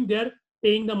they're doing, they're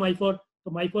paying the MIFOR.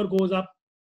 So MIFOR goes up,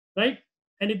 right?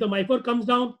 And if the MIFOR comes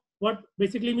down, what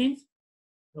basically means?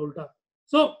 The ulta.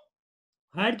 So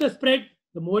higher the spread,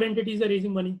 the more entities are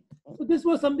raising money. So this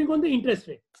was something on the interest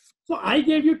rate. So I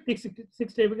gave you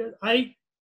six tables.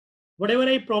 Whatever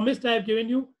I promised, I have given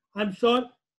you. I'm sure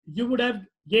you would have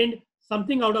gained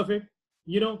something out of it.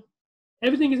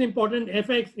 Everything is important.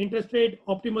 FX, interest rate,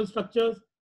 optimal structures,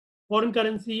 foreign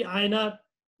currency, INR,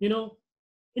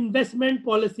 investment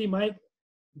policy, Mike.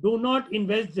 Do not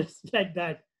invest just like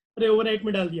that. अरे overnight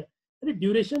में डाल दिया. अरे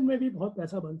duration में भी बहुत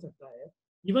पैसा बन सकता है.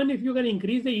 Even if you can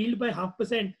increase the yield by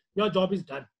 0.5%, your job is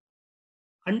done.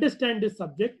 Understand this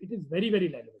subject. It is very, very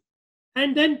relevant.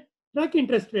 And then track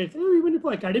interest rates. Even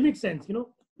for academic sense, you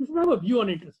should have a view on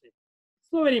interest rates.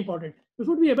 So very important. You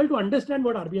should be able to understand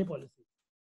what RBI policy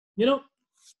is.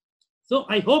 So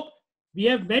I hope we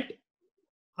have met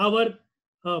our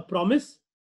promise.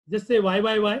 Just say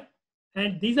why.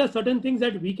 And these are certain things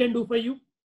that we can do for you.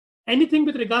 Anything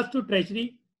with regards to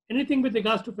treasury, anything with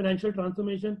regards to financial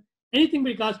transformation, anything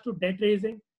with regards to debt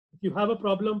raising. If you have a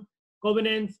problem,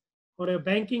 covenants, or a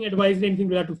banking advisory, anything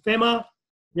related to FEMA,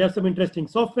 we have some interesting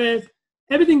softwares.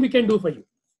 Everything we can do for you,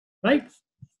 right?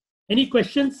 Any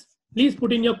questions? Please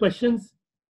put in your questions.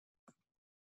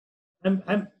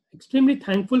 I'm extremely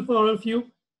thankful for all of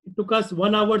you. It took us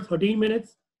 1 hour, 13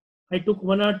 minutes. I took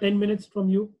 1 hour, 10 minutes from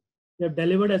you. You have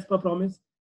delivered as per promise.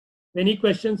 Any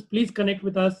questions, please connect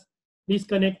with us. Please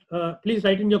please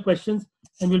write in your questions,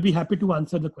 and we'll be happy to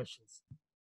answer the questions.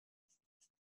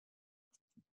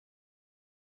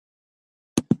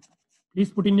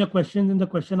 Please put in your questions in the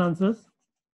question answers.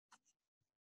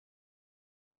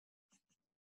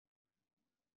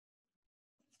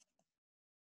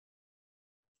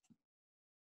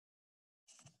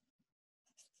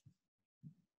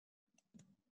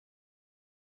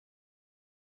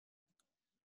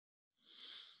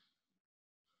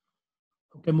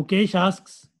 Okay, Mukesh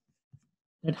asks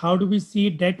that how do we see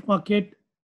debt market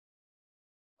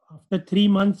after 3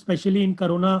 months, especially in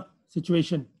Corona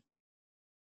situation?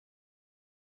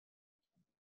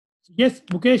 Yes,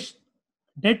 Mukesh,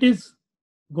 debt is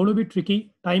going to be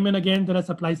tricky. Time and again, there are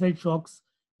supply side shocks.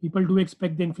 People do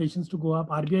expect the inflations to go up.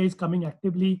 RBI is coming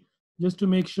actively just to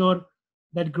make sure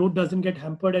that growth doesn't get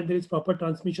hampered and there is proper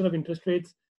transmission of interest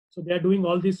rates. So they are doing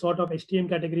all these sort of HTM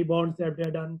category bonds that they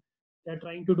are done. They're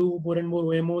trying to do more and more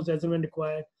OMOs as and when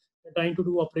required. They're trying to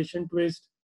do operation twist.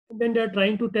 And then they're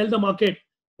trying to tell the market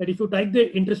that if you take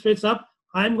the interest rates up,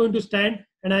 I'm going to stand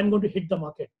and I'm going to hit the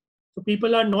market. So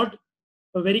people are not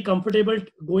very comfortable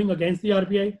going against the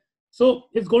RBI. So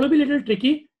it's going to be a little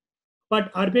tricky,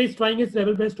 but RBI is trying its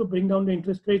level best to bring down the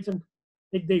interest rates and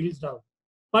take the yields down.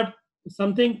 But if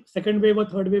something second wave or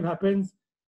third wave happens,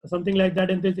 or something like that,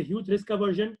 and there's a huge risk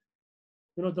aversion,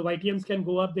 the YTMs can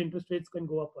go up, the interest rates can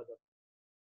go up further.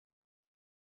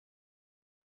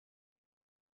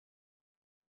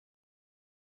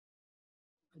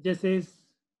 Ajay says,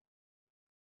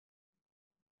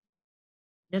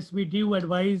 yes, we do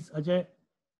advise Ajay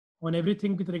on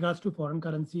everything with regards to foreign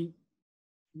currency.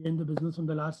 We're in the business from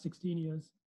the last 16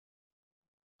 years.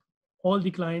 All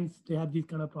the clients, they have these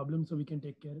kind of problems, so we can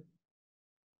take care.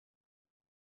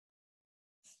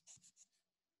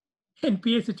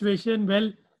 NPA situation,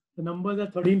 well, the numbers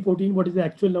are 13, 14. What is the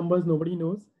actual numbers? Nobody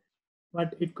knows.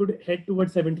 But it could head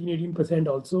towards 17, 18%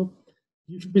 also.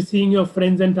 You should be seeing your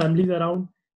friends and families around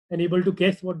and able to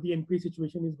guess what the NPA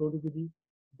situation is going to be.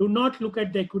 Do not look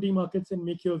at the equity markets and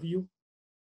make your view.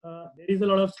 There is a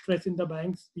lot of stress in the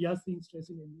banks. We are seeing stress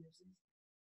in NBFCs.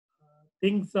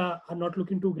 Things are not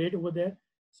looking too great over there.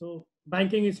 So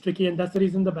banking is tricky, and that's the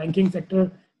reason the banking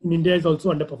sector in India is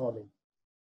also underperforming.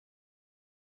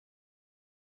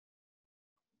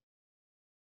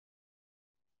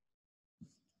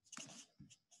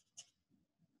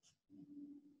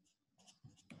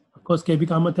 Of course, KB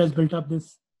Kamath has built up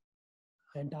this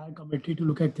entire committee to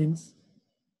look at things.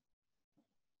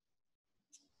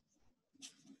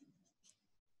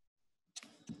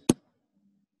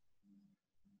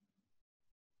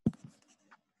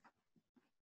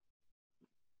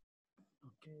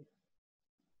 Okay.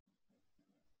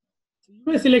 So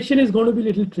US election is going to be a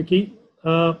little tricky.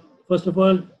 First of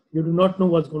all, you do not know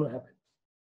what's going to happen.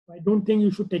 I don't think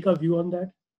you should take a view on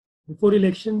that. Before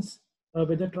elections,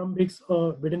 whether Trump wins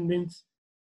or Biden wins,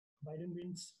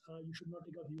 you should not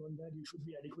take a view on that. You should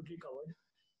be adequately covered.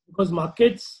 Because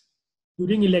markets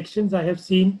during elections, I have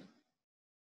seen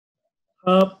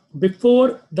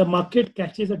before the market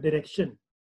catches a direction,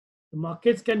 the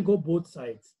markets can go both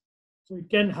sides. So it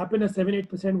can happen a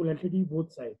 7-8% volatility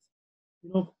both sides.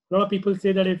 A lot of people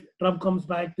say that if Trump comes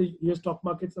back, the US stock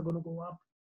markets are going to go up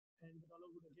and the dollar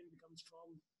would again become strong.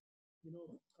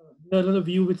 There's another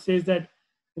view which says that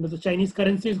the Chinese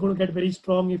currency is going to get very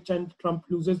strong if Trump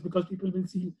loses, because people will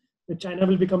see that China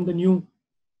will become the new,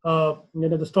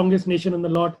 the strongest nation in the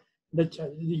lot. The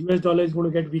US dollar is going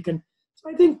to get weakened. So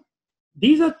I think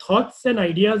these are thoughts and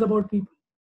ideas about people.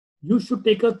 You should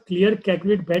take a clear,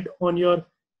 calculated bet on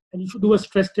and you should do a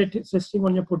stress testing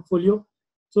on your portfolio.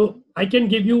 So I can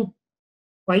give you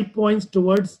 5 points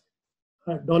towards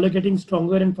dollar getting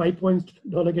stronger and 5 points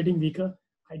dollar getting weaker.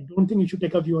 I don't think you should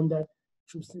take a view on that.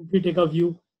 You should simply take a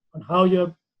view on how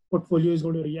your portfolio is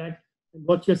going to react and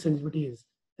what your sensitivity is.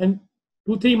 And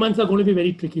 2-3 months are going to be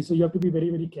very tricky, so you have to be very,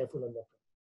 very careful on that.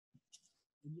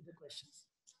 Any other questions?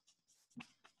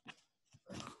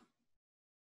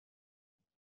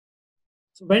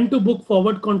 So when to book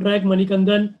forward contract,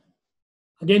 Manikandan?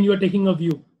 Again, you are taking a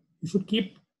view. You should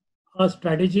keep a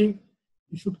strategy.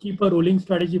 You should keep a rolling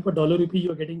strategy for dollar rupee.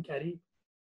 You are getting carry.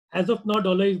 As of now,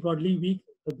 dollar is broadly weak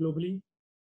globally,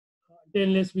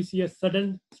 unless we see a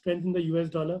sudden strength in the US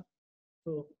dollar.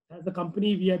 So as a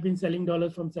company, we have been selling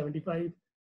dollars from 75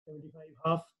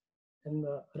 half, and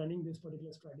running this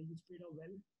particular strategy. It's paid out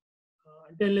well.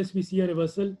 Unless we see a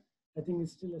reversal, I think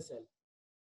it's still a sell.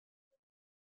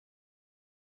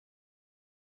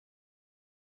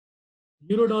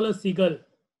 Euro dollar Seagull.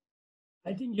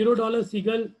 I think Euro dollar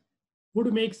Seagull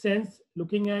would make sense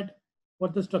looking at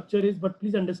what the structure is, but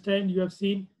please understand you have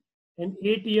seen an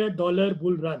 8-year dollar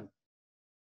bull run.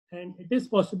 And it is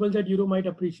possible that euro might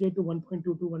appreciate to 1.22,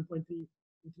 1.3, 1.24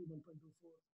 if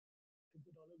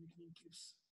the dollar weakening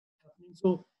keeps happening.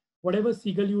 So whatever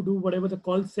Seagull you do, whatever the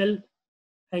call sell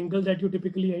angle that you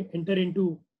typically enter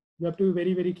into, you have to be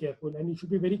very, very careful. And you should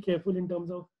be very careful in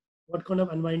terms of what kind of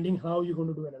unwinding, how you're going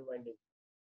to do an unwinding.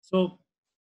 So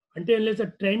unless a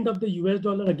trend of the US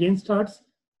dollar again starts,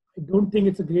 I don't think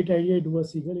it's a great idea to do a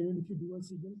Seagull. Even if you do a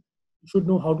Seagull, you should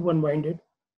know how to unwind it.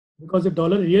 Because if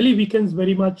dollar really weakens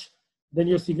very much, then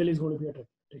your Seagull is going to be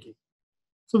tricky.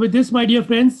 So with this, my dear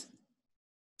friends,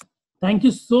 thank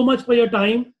you so much for your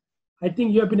time. I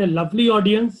think you have been a lovely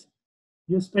audience.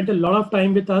 You have spent a lot of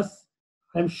time with us.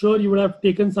 I'm sure you would have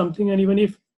taken something, and even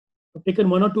if you've taken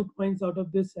 1 or 2 points out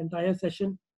of this entire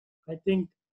session, I think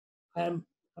I'm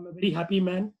a very happy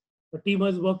man. The team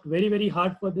has worked very, very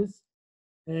hard for this.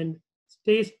 And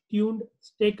stay tuned,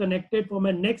 stay connected for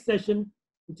my next session,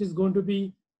 which is going to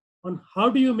be on how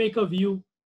do you make a view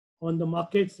on the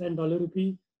markets and dollar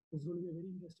rupee. It's going to be a very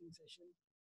interesting session.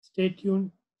 Stay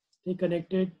tuned, stay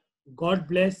connected. God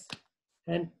bless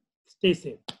and stay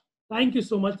safe. Thank you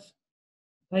so much.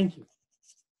 Thank you.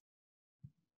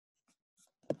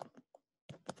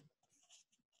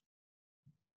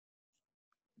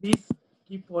 Please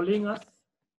keep following us,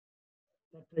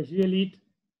 the Treasury Elite.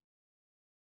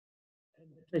 And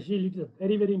the Treasury Elite is a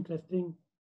very, very interesting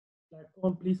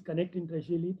platform. Please connect in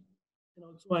Treasury Elite and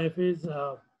also IFA's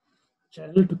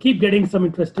channel to keep getting some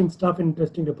interesting stuff and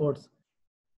interesting reports.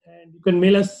 And you can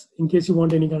mail us in case you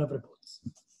want any kind of reports.